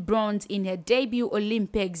win bronze in her debut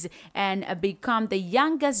Olympics and become the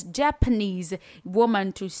youngest Japanese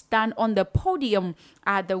woman to stand on the podium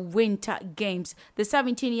at the Winter Games. The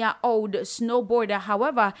 17-year-old snowboarder,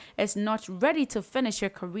 however, is not ready to finish her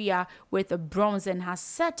career with a bronze and has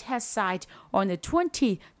set her sight on the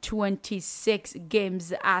 2026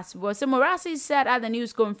 Games as well. So Morassi said at the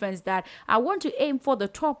news conference that I want to aim for the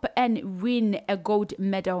top and win a gold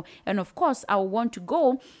medal. And of course, I want to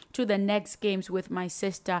go to the next Games with my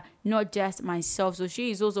sister, not just myself. So she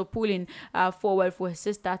is also pulling forward for her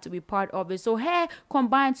sister to be part of it. So her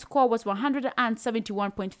combined score was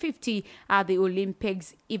 171.50 at the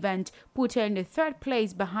Olympics event, put her in the third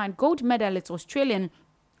place behind gold medalist Australian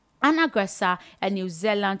Anna Gressa and New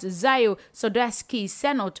Zealand's Zayo Sodeski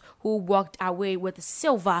Senot, who walked away with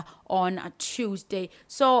silver on Tuesday.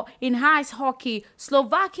 So in ice hockey,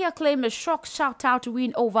 Slovakia claimed a shock shutout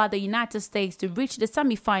win over the United States to reach the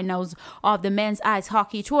semifinals of the men's ice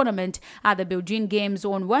hockey tournament at the Beijing Games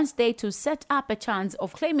on Wednesday to set up a chance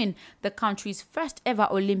of claiming the country's first ever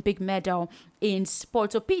Olympic medal. In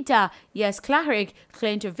sport, Peter Clarick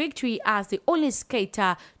claimed a victory as the only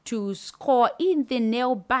skater to score in the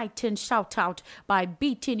nail-biting shoutout by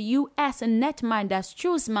beating U.S. netminder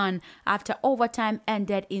Struzman after overtime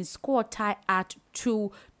ended in score tie at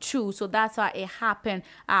 2-2. So that's how it happened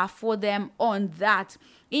for them on that.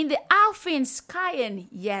 In the Alpine skiing,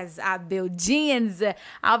 yes, our Belgians,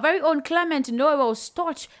 our very own Clement Noel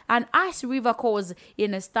touched an ice river course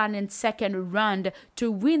in a stunning second round to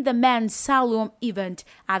win the men's slalom event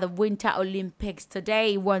at the Winter Olympics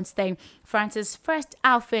today, Wednesday. France's first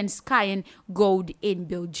Alpine skiing gold in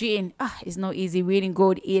Beijing. It's not easy winning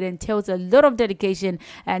gold. It entails a lot of dedication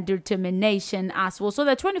and determination as well. So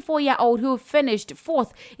the 24-year-old who finished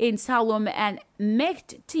fourth in slalom and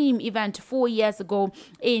mixed team event 4 years ago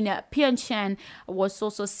in Pyeongchang was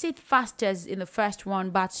also sit fastest in the first one,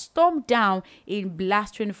 but stormed down in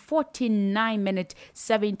blastering 49 minutes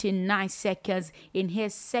 79 seconds in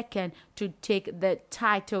his second to take the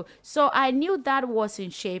title. So I knew that was in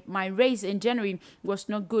shape. My race in January was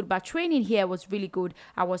not good, but training here was really good.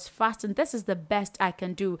 I was fast, and this is the best I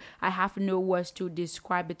can do. I have no words to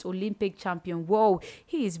describe it. Olympic champion. Whoa,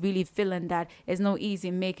 he is really feeling that. It's not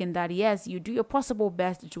easy making that. Yes, you do your possible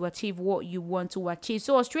best to achieve what you want to achieve.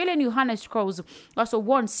 So Australian Johannes Kroos also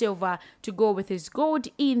won silver to go with his gold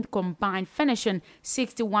in combined, finishing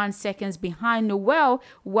 61 seconds behind Noel,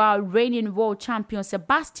 while reigning world champion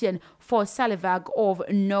Sebastian Forsellevag of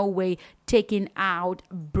Norway taking out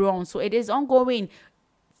bronze. So it is ongoing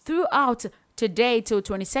throughout today till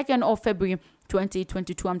 22nd of February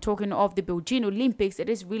 2022. I'm talking of the Beijing Olympics. It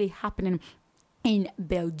is really happening in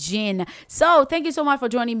Beijing. So thank you so much for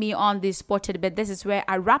joining me on this Sported Bit. This is where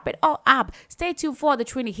I wrap it all up. Stay tuned for the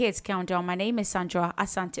 20 hits countdown. My name is Sandra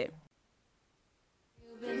Asante.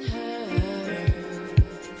 You've been hurt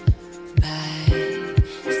by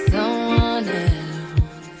someone else.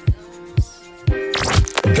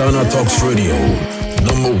 Ghana Talks Radio,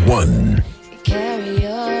 #1. Carry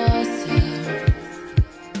yourself.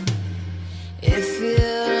 If you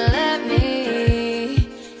let me,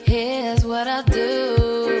 here's what I'll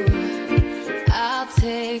do. I'll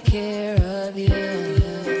take care of you.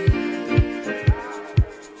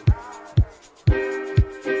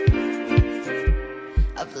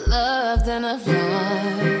 I've loved and I've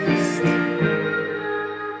lost.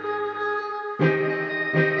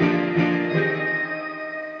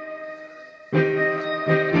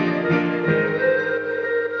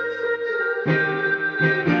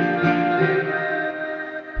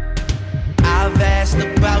 I've asked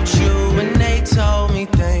about you and they told me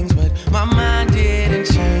things, but my mind didn't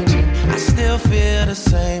change and I still feel the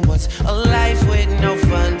same. What's a life with no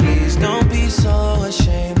fun? Please don't be so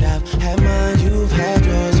ashamed. I've had mine, you've had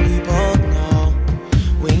yours, we both know.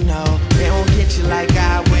 We know they won't get you like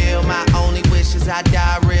I will. My only wish is I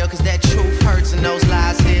die real, cause that truth hurts and those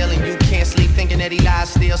lies heal. And you can't sleep thinking that he lies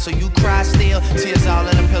still, so you cry still, tears all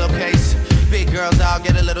in a pillowcase. Big girls, I'll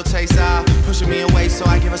get a little taste, pushing me away so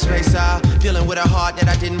I give her space, dealing with a heart that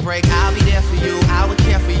I didn't break. I'll be there for you, I would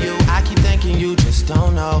care for you. I keep thinking you just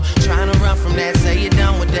don't know. Trying to run from that, say you're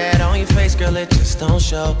done with that. On your face, girl, it just don't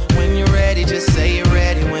show. When you're ready, just say you're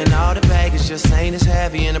ready. When all the baggage just ain't as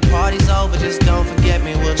heavy and the party's over, just don't forget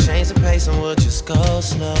me. We'll change the pace and we'll just go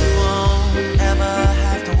slow. You won't ever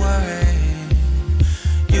have to worry.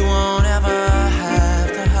 You won't ever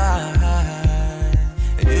have to hide.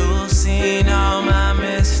 You've seen all my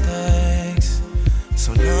mistakes,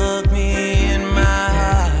 so look me in my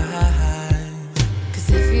eyes. Cause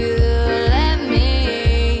if you let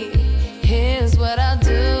me, here's what I'll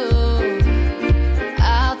do.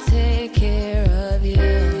 I'll take care of you.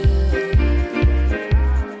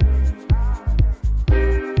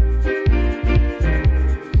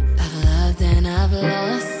 I've loved and I've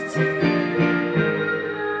lost.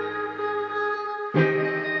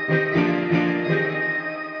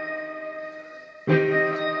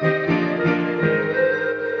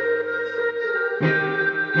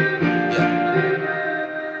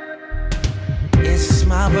 It's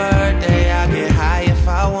my birthday, I get high if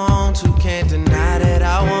I want to. Can't deny that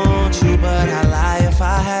I want you, but I lie if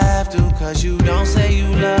I have to. Cause you don't say you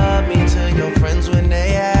love me to your friends when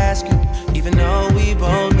they ask you, even though we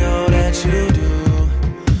both know that you do.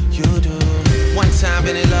 You do. One time,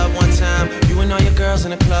 been in love one time. You and all your girls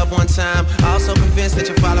in the club one time. Also convinced that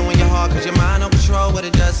you're following your heart, cause your mind don't control what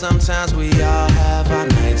it does sometimes. We all have our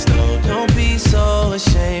nights though. Don't be so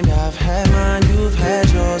ashamed. I've had mine, you've had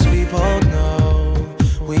yours. We both know,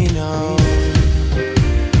 we know.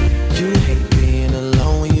 You hate being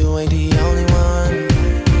alone when you ain't the only one.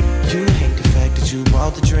 You hate the fact that you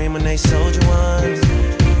bought the dream when they sold you one.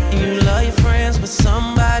 And you love your friends, but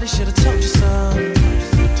somebody should've told you something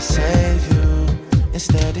to save you.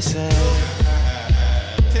 Instead they say,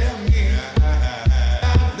 tell me,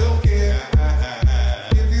 I don't care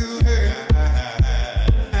if you hurt.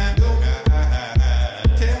 I don't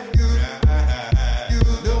tell you, you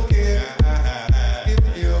don't care if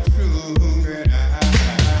you're true.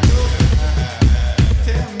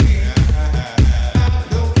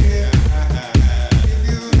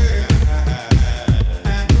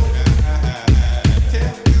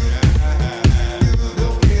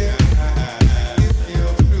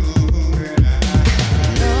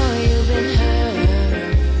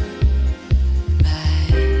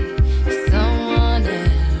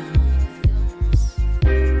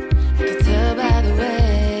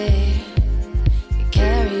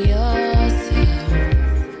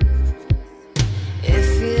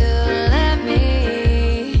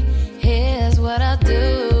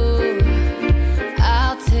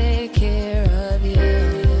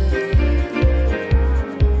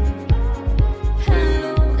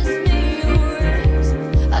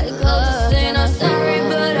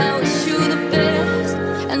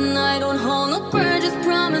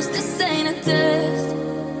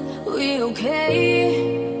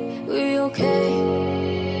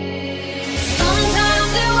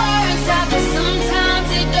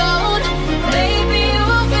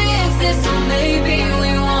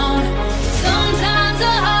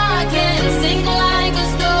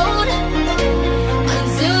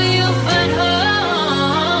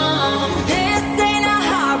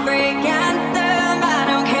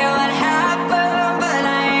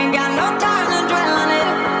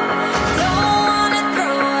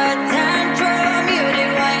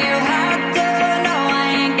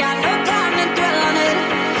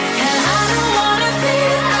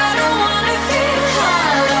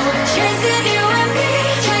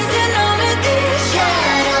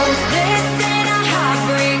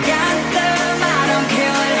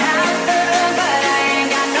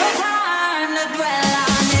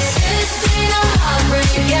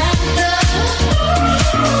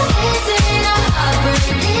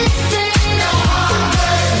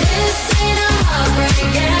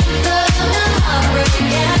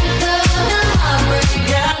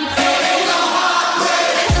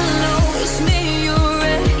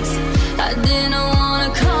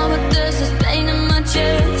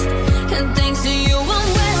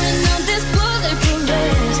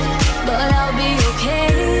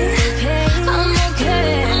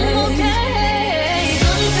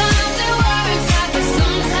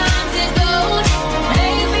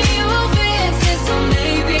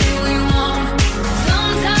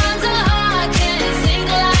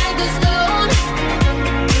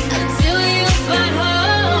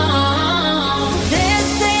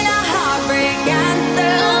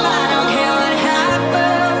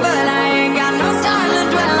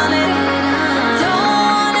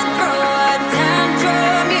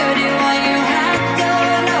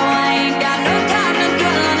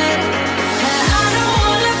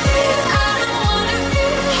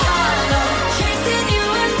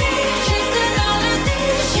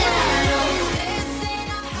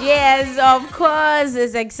 Of course,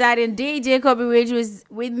 it's exciting. DJ Kobe Rich was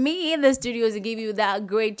with me in the studios to give you that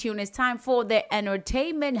great tune. It's time for the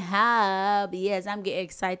Entertainment Hub. Yes, I'm getting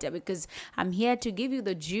excited because I'm here to give you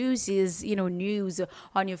the juices, news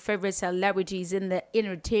on your favorite celebrities in the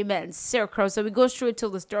entertainment circle. So we go straight to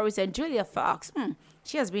the stories. And Julia Fox,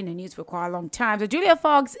 she has been in the news for quite a long time. So Julia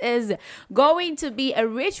Fox is going to be a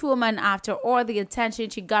rich woman after all the attention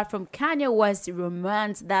she got from Kanye West's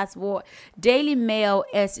romance. That's what Daily Mail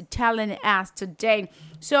is telling us today.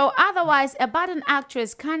 So otherwise, about an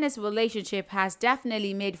actress, Kanye's relationship has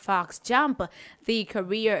definitely made Fox jump the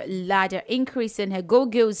career ladder, increasing her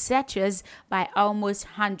Google searches by almost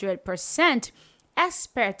 100%.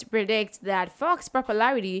 Experts predict that Fox's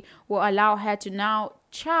popularity will allow her to now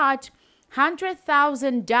charge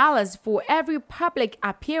 $100,000 for every public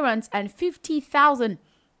appearance and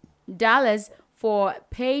 $50,000 for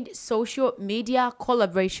paid social media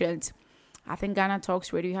collaborations. I think Ghana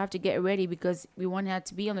Talks Radio, you have to get ready because we want her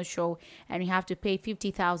to be on the show and you have to pay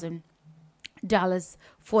 $50,000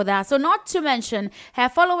 for that. So not to mention, her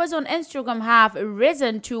followers on Instagram have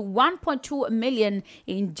risen to 1.2 million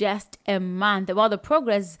in just a month. While the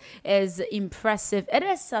progress is impressive, it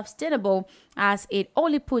is sustainable as it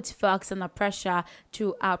only puts Fox under pressure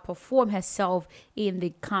to outperform herself in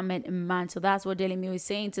the coming months. So that's what Daily Mail is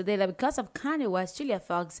saying today, that because of Kanye West, Julia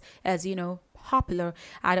Fox, as you know, popular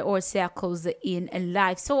at all circles in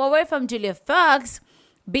life. So away from Julia Fox,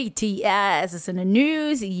 BTS is in the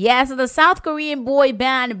news. Yes, the South Korean boy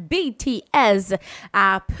band BTS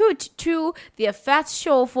put to their first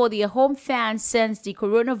show for their home fans since the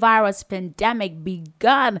coronavirus pandemic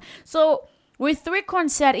began. So with 3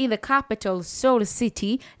 concerts in the capital, Seoul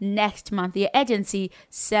City, next month, the agency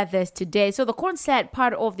said this today. So the concert,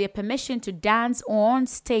 part of their Permission to Dance on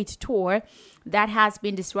Stage tour that has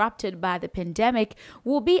been disrupted by the pandemic,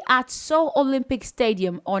 will be at Seoul Olympic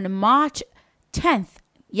Stadium on March 10th.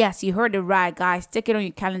 Yes, you heard it right, guys. Stick it on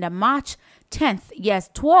your calendar. March 10th. Yes,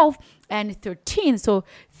 12th and 13th. So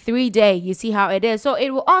 3 days. You see how it is. So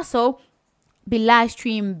it will also be live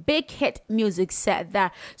stream. Big Hit Music said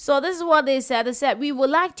that. So this is what they said. They said, we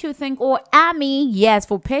would like to thank all ARMY, yes,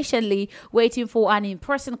 for patiently waiting for an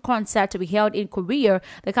in-person concert to be held in Korea.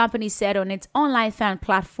 The company said on its online fan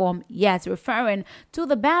platform, yes, referring to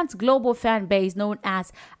the band's global fan base known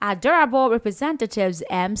as Adorable Representatives,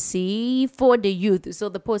 MC for the Youth. So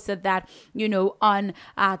the post said that, on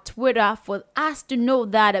Twitter, for us to know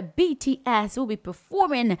that BTS will be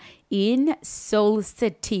performing in Seoul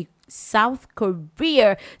City, South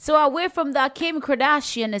Korea. So away from that, Kim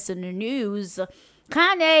Kardashian is in the news.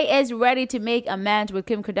 Kanye is ready to make amends with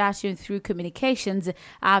Kim Kardashian through communications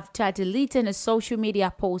after deleting a social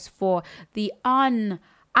media post for the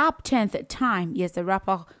umpteenth time. Yes, the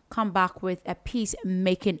rapper come back with a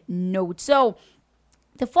peace-making note. So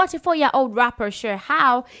the 44-year-old rapper shared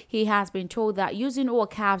how he has been told that using all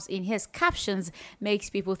caps in his captions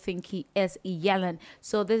makes people think he is yelling.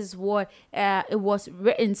 So this is what it was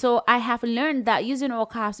written. So I have learned that using all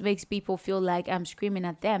caps makes people feel like I'm screaming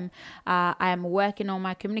at them. I am working on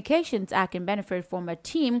my communications. I can benefit from a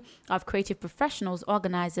team of creative professionals,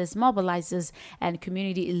 organizers, mobilizers, and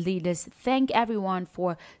community leaders. Thank everyone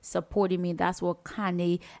for supporting me. That's what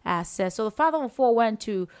Kanye says. So the father of 4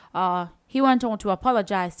 he went on to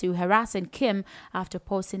apologize to harassing Kim after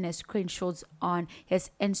posting his screenshots on his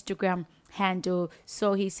Instagram handle.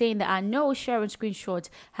 So he's saying that I know sharing screenshots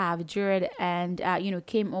have jared and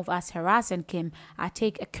came off as harassing Kim. I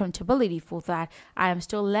take accountability for that. I am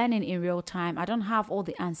still learning in real time. I don't have all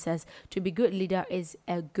the answers. To be good leader is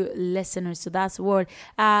a good listener. So that's what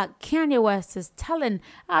Kanye West is telling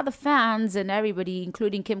the fans and everybody,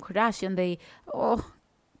 including Kim Kardashian.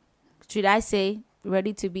 Should I say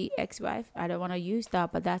ready to be ex-wife? I don't want to use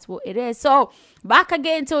that, but that's what it is. So back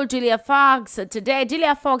again to Julia Fox. Today,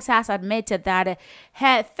 Julia Fox has admitted that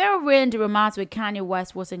her third-ring romance with Kanye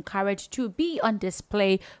West was encouraged to be on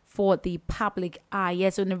display for the public eye.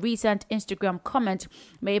 Yes, in a recent Instagram comment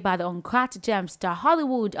made by the Uncut Gems star,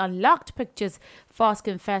 Hollywood Unlocked Pictures, Fox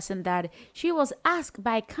confessing that she was asked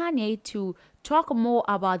by Kanye to talk more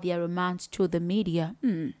about their romance to the media.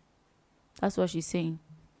 That's what she's saying.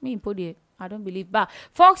 I don't believe. But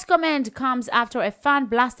Fox's comment comes after a fan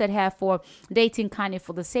blasted her for dating Kanye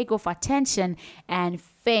for the sake of attention and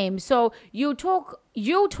fame. So you talk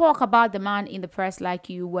about the man in the press like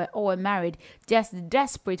you were all married, just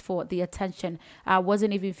desperate for the attention.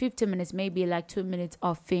 Wasn't even 15 minutes, maybe like 2 minutes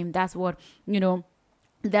of fame. That's what,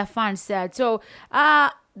 the fan said. So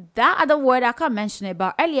that other word, I can't mention it,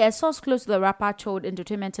 but earlier, a source close to the rapper told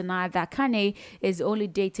Entertainment Tonight that Kanye is only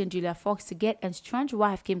dating Julia Fox to get estranged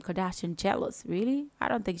wife Kim Kardashian jealous. Really? I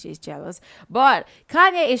don't think she's jealous. But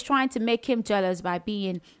Kanye is trying to make him jealous by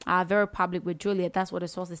being very public with Julia. That's what the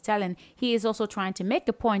source is telling. He is also trying to make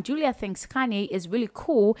a point. Julia thinks Kanye is really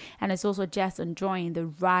cool and is also just enjoying the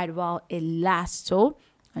ride while it lasts. So,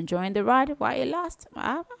 enjoying the ride while it lasts.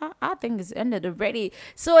 I think it's ended already.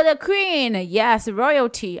 So the Queen, yes,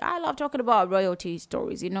 royalty. I love talking about royalty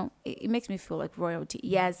stories. You know, it makes me feel like royalty.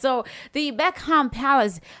 Yeah. So the Buckingham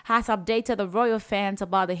Palace has updated the royal fans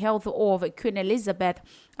about the health of Queen Elizabeth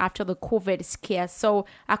after the COVID scare. So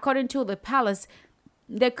according to the palace,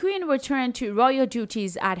 the Queen returned to royal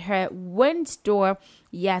duties at her Windsor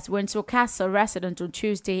Castle residence on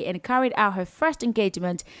Tuesday and carried out her first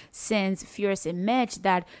engagement since fears emerged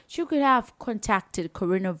that she could have contacted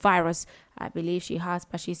coronavirus. I believe she has,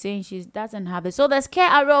 but she's saying she doesn't have it. So the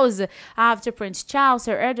scare arose after Prince Charles,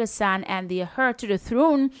 her eldest son, and the heir to the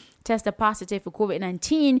throne tested positive for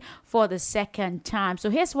COVID-19 for the second time.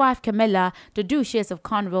 So his wife Camilla, the Duchess of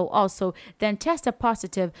Cornwall, also then tested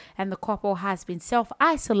positive, and the couple has been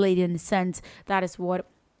self-isolating since. That is what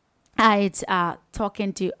it's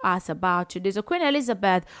talking to us about today. So Queen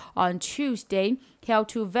Elizabeth on Tuesday held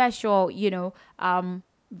two virtual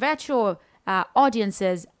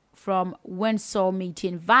audiences from Windsor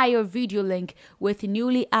meeting via video link with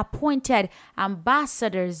newly appointed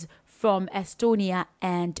ambassadors from Estonia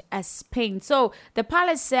and Spain. So the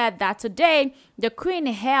palace said that today the Queen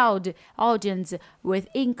held audience with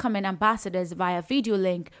incoming ambassadors via video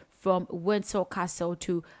link from Windsor Castle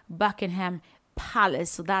to Buckingham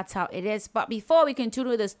Palace. So that's how it is. But before we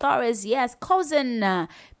continue the stories, yes, cousin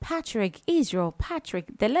Patrick Israel,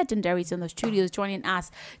 Patrick, the legendary, is in the studio joining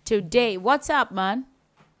us today. What's up, man?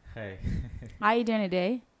 Hey. How you doing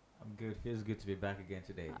today? I'm good. Feels good to be back again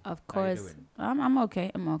today. Of course. I'm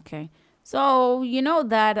okay. I'm okay. So you know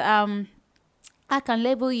that I can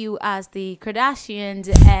label you as the Kardashians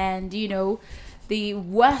and the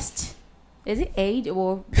worst. Is it age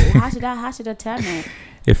or how should I term it?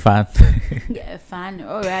 A fan. Yeah, a fan.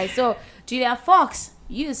 All right. So Julia Fox,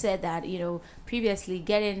 you said that previously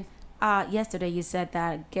getting. Yesterday you said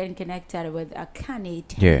that getting connected with a Kanye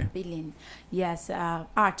 10 billion. Yes,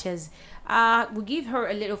 artist. We give her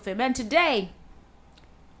a little fame. And today,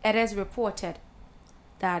 it is reported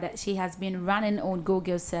that she has been running on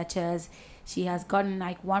Google searches. She has gotten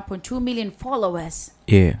like 1.2 million followers.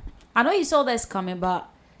 Yeah. I know you saw this coming, but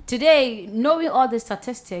today, knowing all the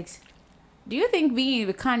statistics, do you think being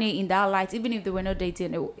with Kanye in that light, even if they were not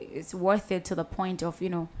dating, it's worth it to the point of,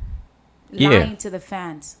 lying to the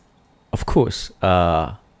fans? Of course,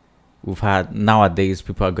 we've had nowadays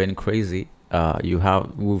people are going crazy.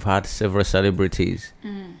 We've had several celebrities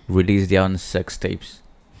release their own sex tapes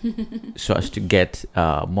so as to get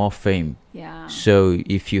more fame. Yeah. So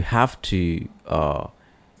if you have to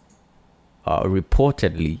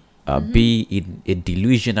reportedly be in a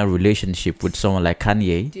delusional relationship with someone like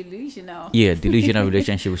Kanye, delusional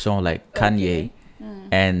relationship with someone like Kanye,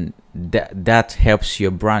 and that helps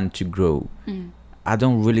your brand to grow. I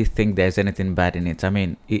don't really think there's anything bad in it. I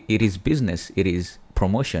mean, it is business. It is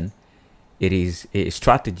promotion. It is a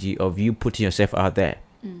strategy of you putting yourself out there.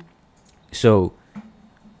 So,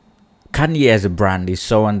 Kanye as a brand is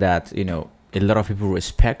someone that, a lot of people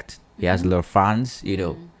respect. He has a lot of fans,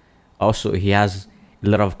 Also, he has a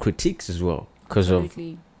lot of critiques as well. Because of,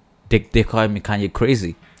 they call me Kanye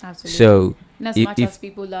crazy. Absolutely. So, and as much as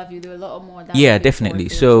people love you, there are a lot more. Yeah, definitely.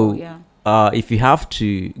 So, if you have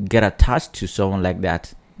to get attached to someone like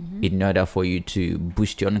that in order for you to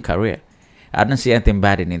boost your own career, I don't see anything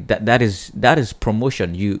bad in it. That is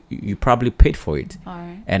promotion. You probably paid for it. All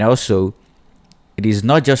right. And also, it is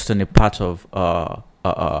not just on the part of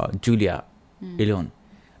Julia alone.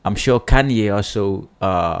 I'm sure Kanye also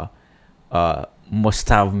must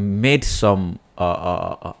have made some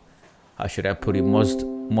how should I put it?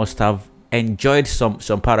 Must have enjoyed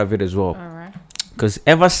some part of it as well. All right. Because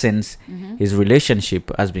ever since his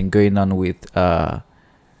relationship has been going on with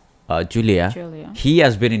Julia, he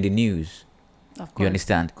has been in the news. Of course. You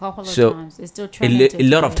understand? Couple of so times. It's still a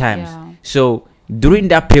lot of times. Yeah. So during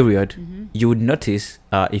that period, you would notice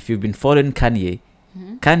if you've been following Kanye,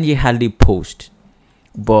 Kanye hardly posts.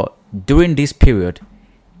 But during this period,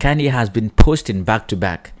 Kanye has been posting back to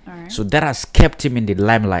back. Right. So that has kept him in the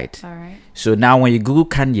limelight. All right. So now when you Google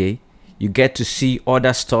Kanye, you get to see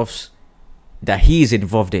other stuffs that he is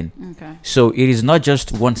involved in. Okay. So it is not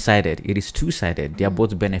just one-sided, it is two-sided. They are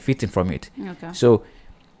both benefiting from it. Okay. So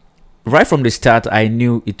right from the start, I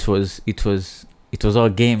knew it was it was all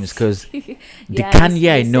games because the Yeah, Kanye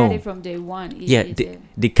I said know. it from day one. Yeah,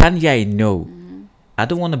 the Kanye I know. I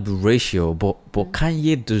don't want to be racial, but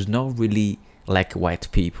Kanye does not really like white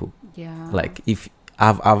people. Yeah. Like if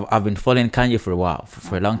I've been following Kanye for a while,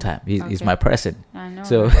 for a long time. He's my person. I know.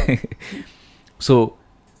 So so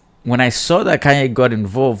when I saw that Kanye got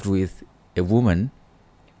involved with a woman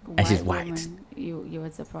and she's white, woman, you were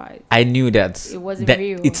surprised. I knew that It wasn't that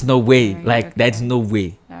real. it's no way. Right, Like okay. that's no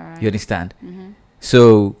way. All right. You understand? Mm-hmm.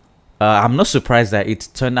 So I'm not surprised that it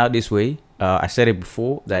turned out this way. I said it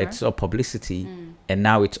before that Alright. it's all publicity, and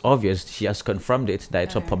now it's obvious. She has confirmed it that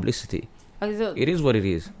it's all Alright. publicity. Okay, so It is what it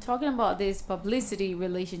is. talking about this publicity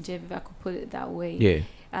relationship, if I could put it that way.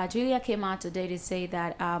 Yeah. Julia came out today to say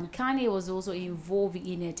that Kanye was also involved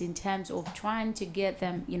in it in terms of trying to get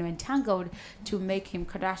them, entangled to make him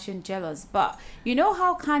Kardashian jealous. But you know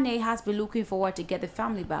how Kanye has been looking forward to get the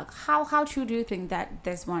family back. How true do you think that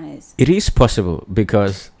this one is? It is possible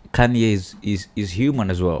because Kanye is human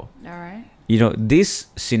as well. All right. This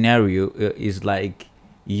scenario is like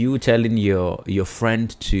you telling your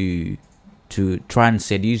friend to try and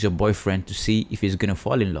seduce your boyfriend to see if he's gonna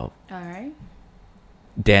fall in love. All right.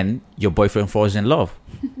 Then your boyfriend falls in love.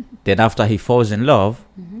 Then after he falls in love,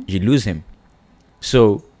 you lose him.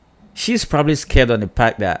 So she's probably scared on the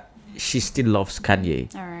fact that she still loves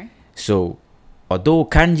Kanye. All right. So although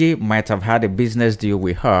Kanye might have had a business deal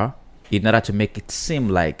with her in order to make it seem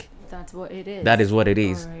like That's what it is. that is what it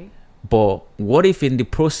is. All right. But what if in the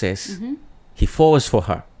process he falls for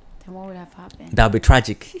her? Then what would have happened? That'll be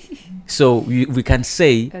tragic. So we can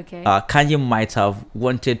say Okay. Kanye might have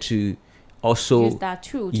wanted to also Use that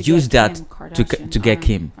too to use get that Kim to Kardashian. get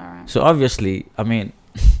Kim. All right. So obviously, I mean,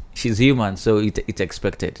 she's human, so it's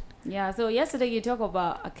expected. Yeah, so yesterday you talk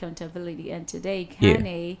about accountability, and today Yeah.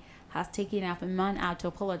 Kanye has taken up a man out to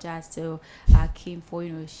apologize to Kim for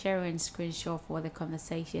sharing screenshot for the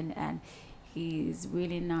conversation, and he's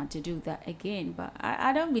willing not to do that again. But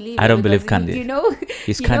I don't believe. I it don't believe because Kanye.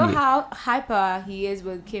 He's you know Kanye. how hyper he is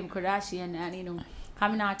with Kim Kardashian, and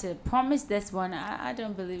coming out to promise this one. I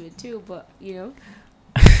don't believe it too, but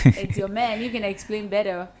it's your man. You can explain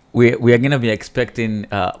better. We are gonna be expecting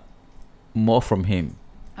more from him.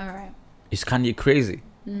 All right. Is Kanye crazy?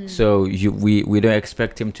 So we don't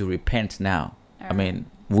expect him to repent now. I mean,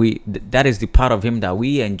 that is the part of him that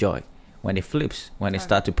we enjoy when he flips, when he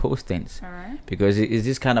start to post things. All right. Because he's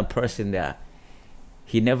this kind of person that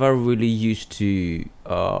he never really used to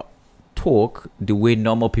talk the way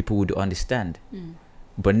normal people would understand.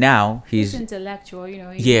 But now He's intellectual, he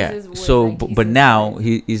yeah. uses words So, like but, he's but now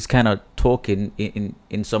intelligent. he's kind of talking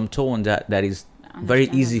in some tone that is very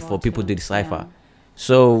easy for people to decipher. Yeah.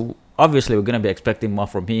 So obviously we're gonna be expecting more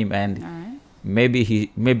from him, and All right.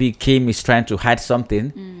 maybe Kim is trying to hide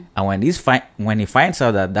something, and when he finds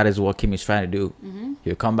out that is what Kim is trying to do,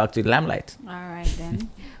 he'll come back to the limelight. All right, then.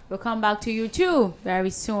 We'll come back to you too very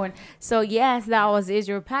soon. So yes, that was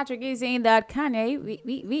Israel Patrick is saying that Kanye,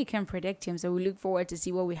 we can predict him. So we look forward to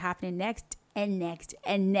see what will happen next and next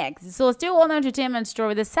and next. So still on the entertainment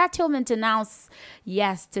story, the settlement announced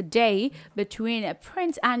yesterday between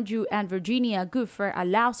Prince Andrew and Virginia Giuffre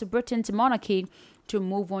allows Britain's monarchy to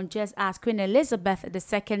move on just as Queen Elizabeth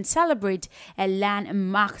II celebrate a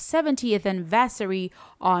landmark 70th anniversary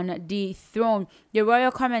on the throne. The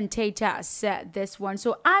royal commentator said this one.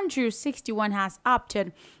 So Andrew, 61, has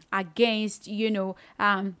opted against,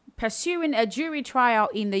 pursuing a jury trial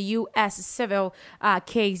in the U.S. civil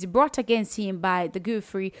case brought against him by the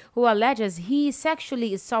Giuffre, who alleges he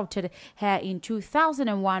sexually assaulted her in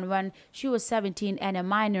 2001 when she was 17 and a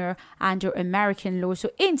minor under American law.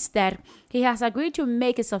 So instead, he has agreed to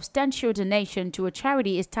make a substantial donation to a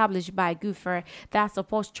charity established by Giuffre that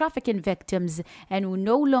supports trafficking victims and will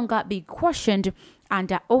no longer be questioned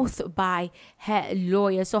under oath by her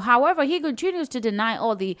lawyer. So, however, he continues to deny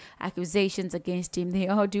all the accusations against him. They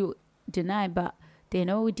all do deny, but they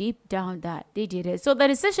know deep down that they did it. So the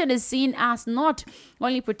decision is seen as not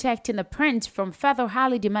only protecting the prince from further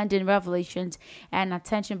highly demanding revelations and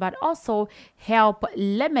attention, but also help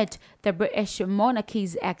limit the British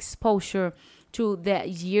monarchy's exposure to the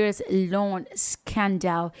years-long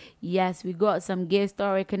scandal. Yes, we got some gay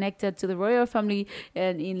story connected to the royal family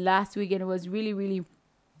and in last week, and it was really, really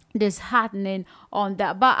disheartening on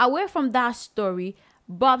that. But away from that story,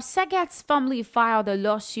 Bob Saget's family filed a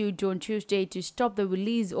lawsuit on Tuesday to stop the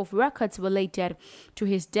release of records related to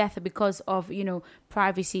his death because of,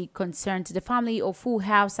 privacy concerns. The family of Full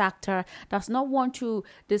House actor does not want to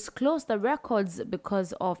disclose the records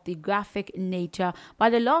because of the graphic nature. But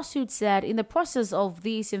the lawsuit said in the process of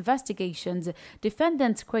these investigations,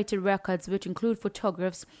 defendants created records which include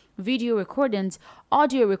photographs, video recordings,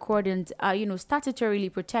 audio recordings,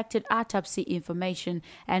 statutorily protected autopsy information,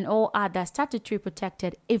 and all other statutory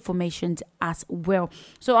protected information as well.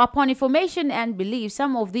 So upon information and belief,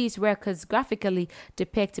 some of these records graphically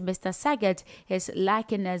depict Mr. Saget, his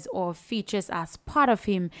likeness or features as part of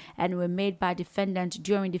him, and were made by defendant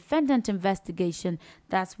during defendant investigation.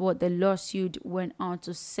 That's what the lawsuit went on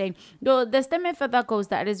to say. Though the statement further goes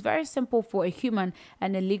that it is very simple for a human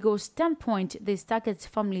and a legal standpoint, the Saget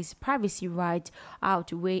family's privacy rights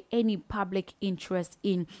outweigh any public interest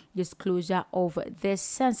in disclosure of this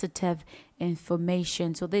sensitive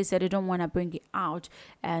information. So they said they don't want to bring it out,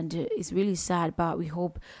 and it's really sad, but we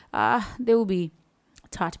hope they will be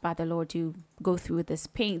taught by the Lord to go through this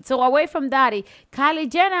pain. So away from that,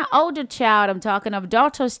 Kylie Jenner, older child, I'm talking of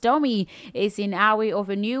daughter Stormy, is in hour of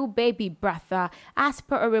a new baby brother. As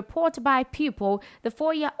per a report by People, the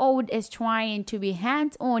 4-year-old is trying to be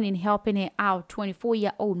hands-on in helping her out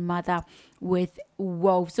 24-year-old mother with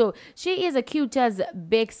Wolf. So she is a cute as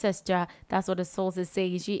big sister. That's what the source is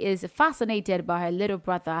saying. She is fascinated by her little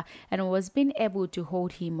brother and was being able to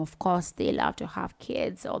hold him. Of course, they love to have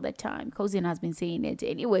kids all the time. Cousin has been saying it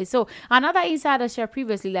anyway. So another insider shared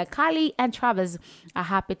previously that Kylie and Travis are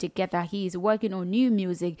happy together. He is working on new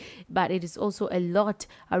music, but it is also a lot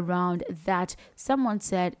around that. Someone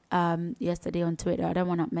said yesterday on Twitter, I don't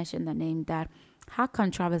want to mention the name, that how can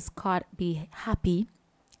Travis Scott be happy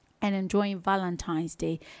and enjoying Valentine's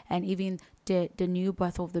Day and even the new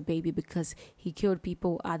birth of the baby because he killed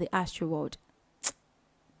people at the Astroworld?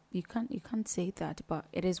 You can't say that, but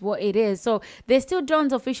it is what it is. So they still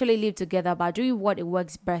don't officially live together, but doing what it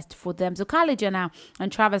works best for them. So Kylie Jenner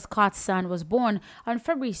and Travis Scott's son was born on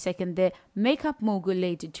February 2nd. The makeup mogul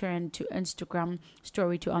later turned to Instagram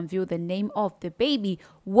story to unveil the name of the baby,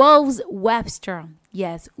 Wolves Webster.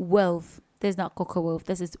 Yes, Wolf. There's not Coco Wolf.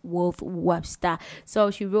 This is Wolf Webster.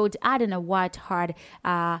 So she wrote, adding a white heart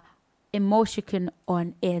emotion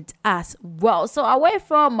on it as well. So away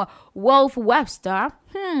from Wolf Webster,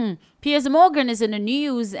 Piers Morgan is in the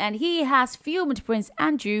news, and he has filmed Prince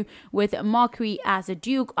Andrew with Mercury as the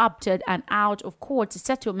Duke opted an out-of-court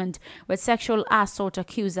settlement with sexual assault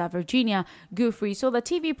accuser Virginia Giuffre. So the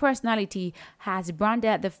TV personality has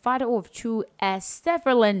branded the father of two as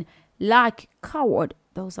several like coward.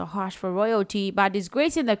 Those are harsh for royalty, by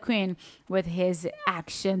disgracing the Queen with his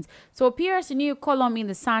actions. So Pierre's new column in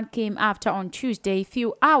The Sun came after on Tuesday,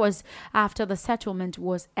 few hours after the settlement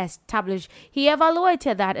was established. He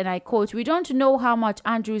evaluated that, and I quote, "We don't know how much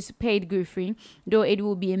Andrews paid Giuffre, though it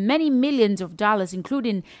will be many millions of dollars,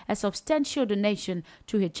 including a substantial donation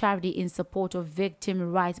to a charity in support of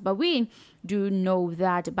victim rights. But we do know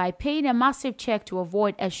that by paying a massive check to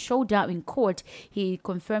avoid a showdown in court, he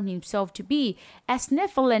confirmed himself to be a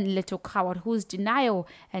sniffling little coward whose denial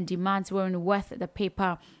and demands weren't worth the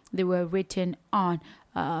paper they were written on."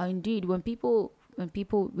 Indeed, when people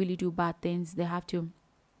really do bad things, they have to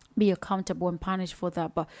be accountable and punished for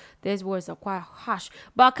that. But these words are quite harsh.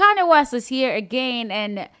 But Kanye West is here again,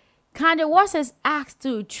 and Kanye West is asked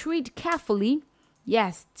to treat carefully.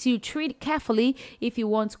 Yes, to treat carefully if he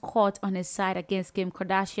wants court on his side against Kim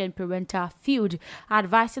Kardashian parental feud,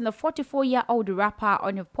 advising the 44-year-old rapper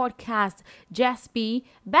on a podcast. Just B.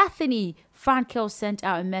 Bethany Frankel sent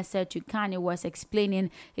out a message to Kanye West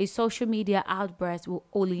explaining his social media outbursts will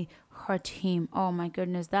only hurt him. Oh my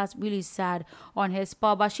goodness, that's really sad on his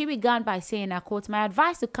part. But she began by saying, I quote, "My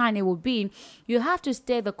advice to Kanye would be, you have to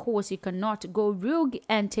stay the course. You cannot go rogue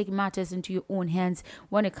and take matters into your own hands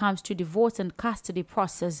when it comes to divorce and custody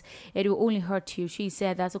process. It will only hurt you." She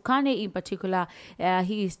said that. So Kanye in particular,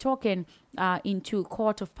 he is talking into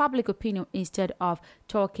court of public opinion instead of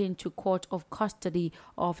talking to court of custody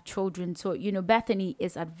of children. So, Bethany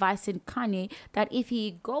is advising Kanye that if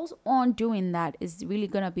he goes on doing that, it's really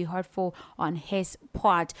going to be hurtful on his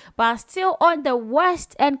part. But still on the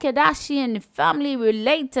West and Kardashian family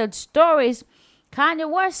related stories, Kanye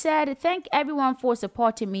West said, "Thank everyone for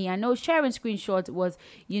supporting me. I know sharing screenshots was,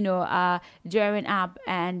 jaring up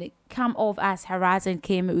and come off as harassing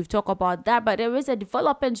Kim. We've talked about that, but there is a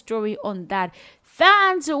developing story on that.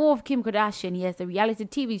 Fans of Kim Kardashian, yes, the reality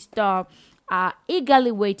TV star, are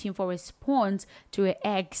eagerly waiting for a response to her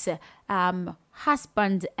ex-husband's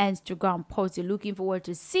Instagram post. They're looking forward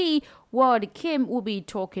to see what Kim will be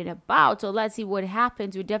talking about. So let's see what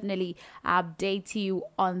happens. We'll definitely update you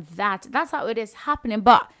on that. That's how it is happening.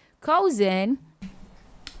 But, Cousin,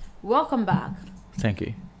 welcome back. Thank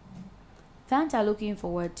you. fans are looking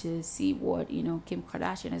forward to see what Kim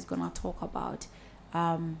Kardashian is gonna talk about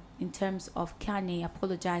in terms of Kanye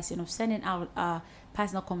apologizing, of sending out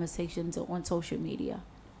personal conversations on social media.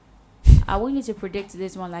 I want you to predict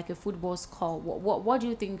this one like a football score. What do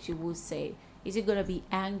you think she will say? Is it gonna be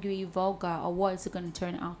angry, vulgar, or what is it gonna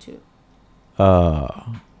turn out to?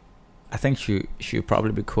 I think she'll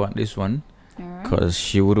probably be cool on this one, because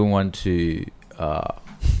she wouldn't want to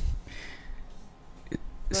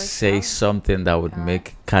say something that would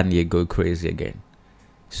make Kanye go crazy again.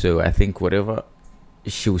 So I think whatever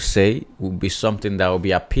she'll say will be something that will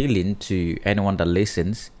be appealing to anyone that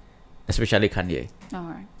listens, especially Kanye. All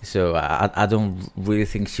right. So I don't really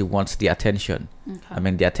think she wants the attention. Okay. I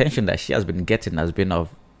mean, the attention that she has been getting has been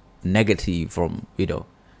of negative from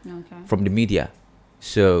from the media.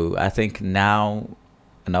 So I think now,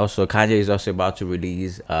 and also Kanye is also about to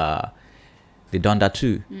release the Donda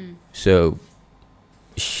 2. So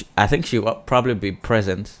I think she will probably be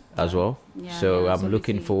present as well. Yeah, so I'm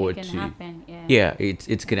looking forward it can to. Happen,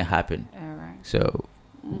 it's gonna happen. All right. So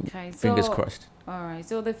fingers crossed. All right.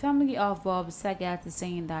 So the family of Bob Saget is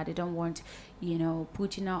saying that they don't want,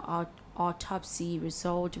 putting out autopsy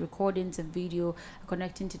result, recordings and video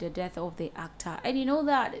connecting to the death of the actor. And you know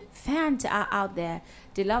that fans are out there.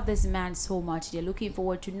 They love this man so much. They're looking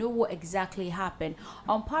forward to know what exactly happened.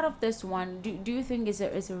 On part of this one, do you think it's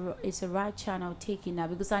a right channel taking that?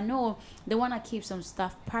 Because I know they want to keep some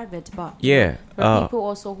stuff private, but people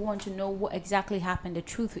also who want to know what exactly happened, the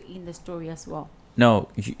truth in the story as well. No,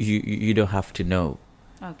 you don't have to know.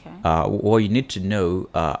 Okay. What you need to know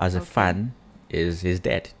as a fan is he's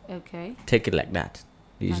dead. Okay. Take it like that.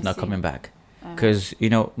 He's not coming back. Because,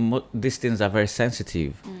 these things are very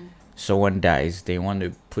sensitive. Someone dies, they want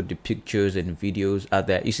to put the pictures and videos out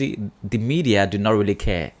there. You see, the media do not really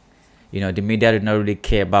care. The media do not really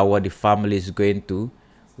care about what the family is going through.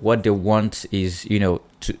 What they want is,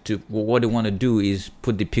 what they want to do is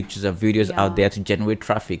put the pictures and videos out there to generate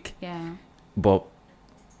traffic. Yeah. But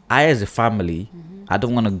I, as a family, I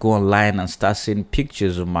don't want to go online and start seeing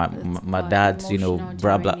pictures of my dad's,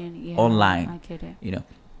 blah blah, online. I get it.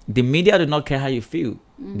 The media do not care how you feel.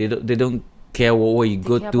 They don't care what you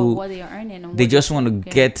go through. What they are earning. They just want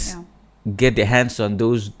to get their hands on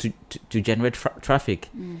those to generate traffic.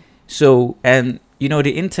 So, and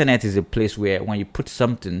the internet is a place where when you put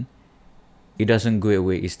something, it doesn't go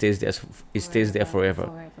away. It stays there. It stays there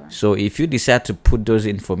forever. So if you decide to put those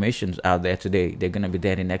informations out there today, they're gonna be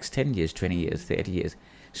there in the next 10 years, 20 years, 30 years.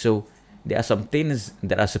 So there are some things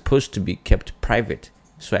that are supposed to be kept private.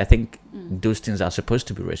 So I think those things are supposed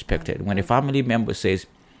to be respected. When a family member says,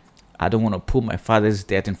 "I don't want to put my father's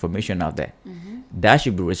death information out there," that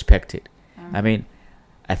should be respected. I mean,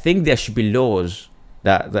 I think there should be laws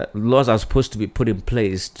that laws are supposed to be put in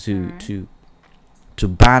place to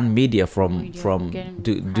ban media from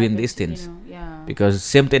doing these things. Because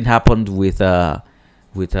same thing happened with this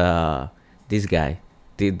guy,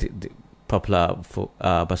 the popular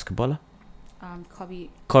basketballer,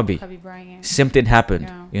 Kobe Bryant. Same thing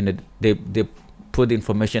happened. They put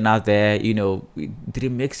information out there. It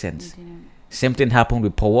didn't make sense. Same thing happened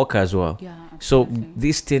with Paul Walker as well. So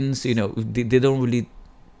these things, they don't really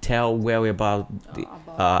tell where we're about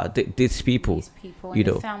these people,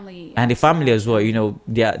 and the family as well.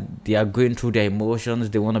 They are going through their emotions.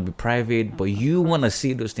 They want to be private, but you want to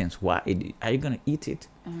see those things. Why are you gonna eat it?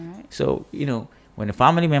 So when a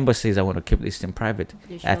family member says, "I want to keep this thing private,"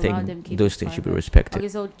 I think those things should be respected. Okay,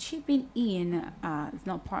 so chipping in, it's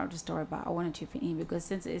not part of the story, but I want to chip in because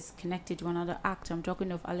since it's connected to another actor, I'm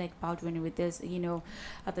talking of Alec Baldwin with this,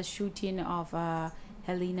 at the shooting of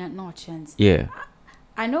Helena Notchens. Yeah.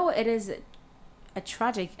 I know it is a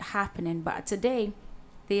tragic happening, but today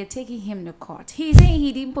they are taking him to court. He's saying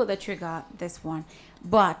he didn't pull the trigger this one,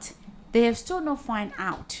 but they have still not found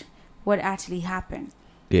out what actually happened.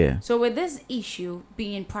 Yeah. So with this issue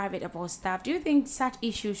being private about staff, do you think such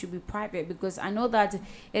issues should be private? Because I know that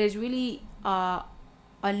it is really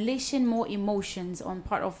unleashing more emotions on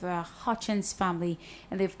part of the Hutchins family,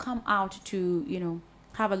 and they've come out to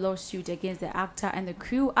have a lawsuit against the actor and the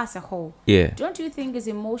crew as a whole. Yeah. Don't you think it's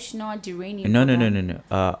emotional draining? No.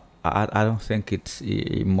 I don't think it's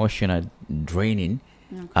emotional draining.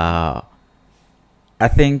 Okay. I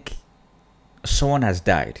think someone has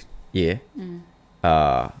died. Yeah.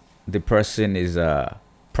 The person is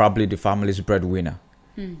probably the family's breadwinner.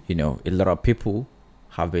 A lot of people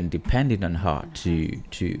have been depending on her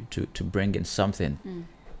to bring in something.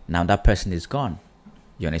 Now that person is gone.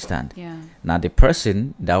 You understand? Yeah. Now the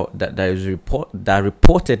person that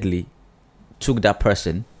reportedly took that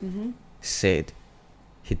person said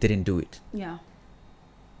he didn't do it. Yeah.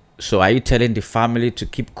 So are you telling the family to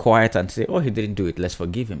keep quiet and say, oh, he didn't do it, let's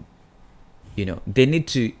forgive him? You know, they need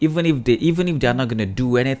to, even if they're not going to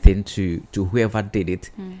do anything to whoever did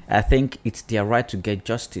it, I think it's their right to get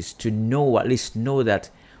justice, to know, at least know that,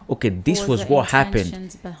 okay, this was what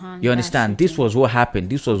happened. You understand? This was what happened.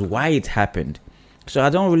 This was why it happened. So I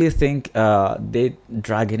don't really think they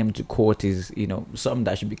dragging him to court is, you know, something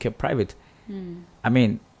that should be kept private. I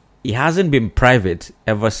mean, it hasn't been private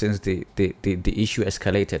ever since the issue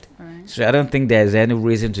escalated. Right. So I don't think there's any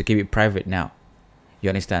reason to keep it private now. You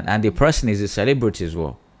understand? And the person is a celebrity as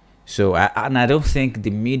well. So I don't think the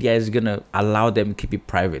media is going to allow them to keep it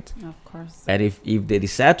private. Of course. And if they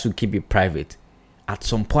decide to keep it private, at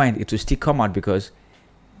some point it will still come out, because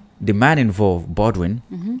the man involved, Baldwin,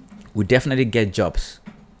 will definitely get jobs.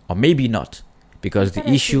 Or maybe not. Because the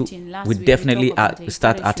issue would definitely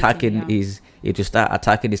start attacking it will start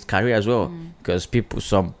attacking his career as well. Because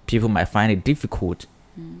some people might find it difficult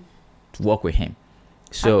to work with him.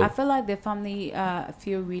 So I feel like the family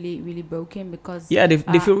feel really, really broken, because they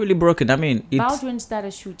feel really broken. I mean, Baldwin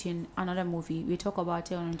started shooting another movie. We talked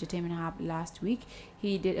about it on Entertainment Hub last week.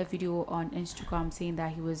 He did a video on Instagram saying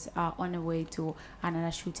that he was on the way to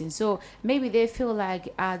another shooting. So maybe they feel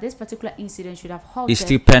like this particular incident should have halted. It's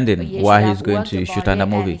still pending while he's going to shoot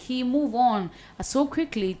another movie. He moved on so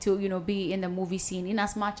quickly to, you know, be in the movie scene, in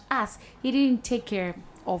as much as he didn't take care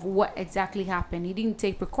of what exactly happened. He didn't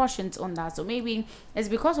take precautions on that. So maybe it's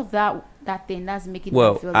because of that thing that's making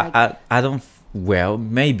him feel like... I don't... Well,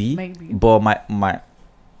 maybe. But my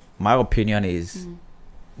opinion is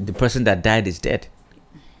the person that died is dead.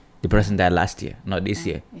 The person died last year, not this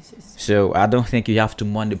year. So I don't think you have to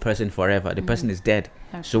mourn the person forever. The person is dead.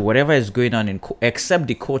 Okay. So whatever is going on in court, except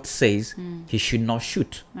the court says he should not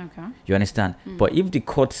shoot. Okay. You understand? But if the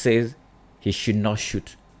court says he should not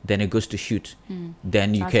shoot, then it goes to shoot.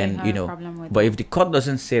 Then you can, you know. But if the court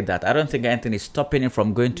doesn't say that, I don't think anything is stopping him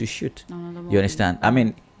from going to shoot. You understand? I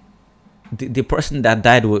mean, the person that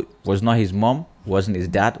died was not his mom, wasn't his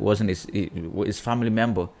dad, wasn't his family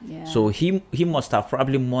member. Yeah. So he must have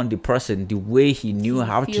probably mourned the person the way he knew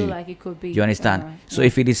how to. Like it could be. You understand? So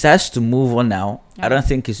if he decides to move on now, I don't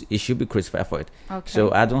think he should be crucified for it. Okay.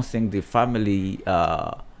 So I don't think the family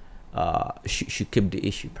should keep the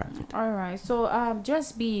issue private. All right. So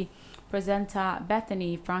Just Be presenter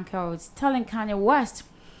Bethany Frankel is telling Kanye West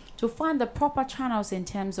to find the proper channels in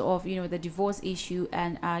terms of, you know, the divorce issue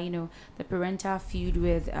and you know, the parental feud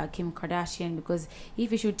with Kim Kardashian, because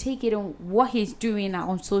if he should take it on what he's doing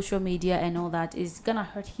on social media and all that, is gonna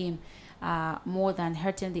hurt him more than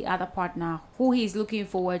hurting the other partner who he's looking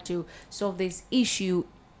forward to solve this issue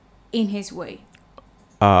in his way.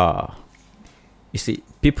 You see,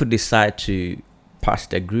 people decide to pass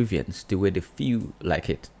their grievance the way they feel like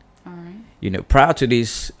it. All right. You know, prior to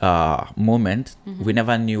this moment, we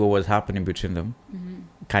never knew what was happening between them.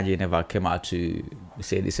 Kanye never came out to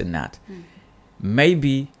say this and that.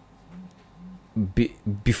 Maybe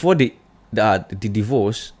before the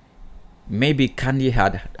divorce, maybe Kanye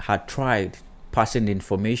had tried passing the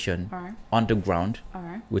information underground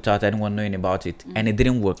without anyone knowing about it, and it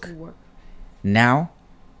didn't work. Now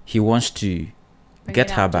he wants to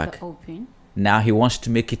get her back. Now he wants to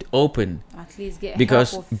make it open. At least get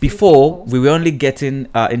because before we were only getting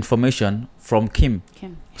information from Kim.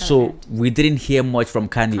 So we didn't hear much from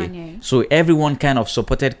Kanye. So everyone kind of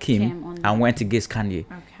supported Kim and went against Kanye.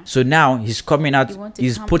 Okay. So now he's coming out,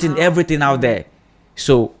 he's putting everything out there.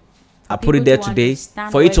 So I put it there today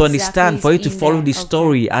for you to understand, for you to follow the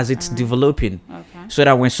story as it's developing. So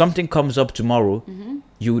that when something comes up tomorrow,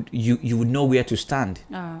 you would know where to stand.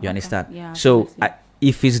 You understand? Yeah, so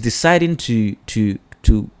if he's deciding to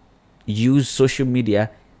use social media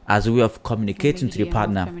as a way of communicating to the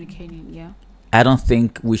partner, I don't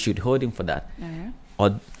think we should hold him for that.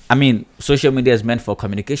 Or I mean, social media is meant for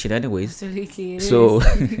communication anyways. Absolutely. So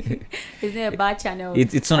it's not a bad channel.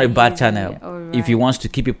 It's not a bad channel. Right. If he wants to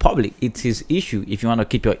keep it public, it's his issue. If you want to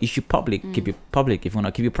keep your issue public, keep it public. If you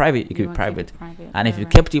want to keep it private, you keep it private. And if you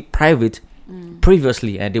kept it private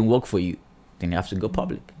previously and it didn't work for you, then you have to go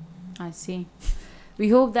public. I see. We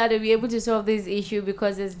hope that we'll be able to solve this issue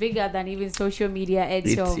because it's bigger than even social media.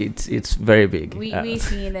 It's very big. We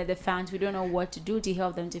seeing the fans, we don't know what to do to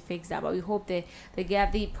help them to fix that, but we hope they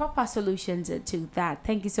get the proper solutions to that.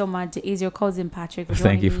 Thank you so much. Is your cousin Patrick for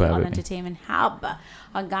joining me on Entertainment Hub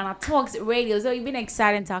on Ghana Talks Radio. So you've been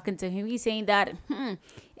excited talking to him. He's saying that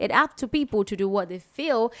it's up to people to do what they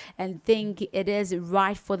feel and think it is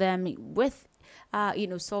right for them with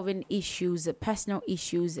solving issues, personal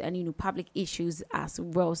issues, and public issues as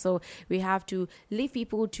well. So we have to leave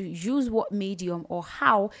people to use what medium or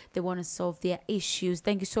how they want to solve their issues.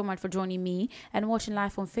 Thank you so much for joining me and watching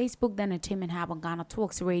live on Facebook, the Entertainment Hub on Ghana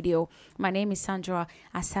Talks Radio. My name is Sandra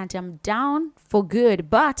Asante. I'm down for good,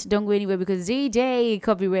 but don't go anywhere because DJ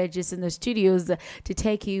Copy Regis in the studios to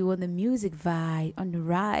take you on the music vibe on the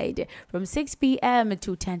ride from 6 p.m.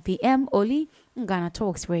 to 10 p.m. only on Ghana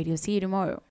Talks Radio. See you tomorrow.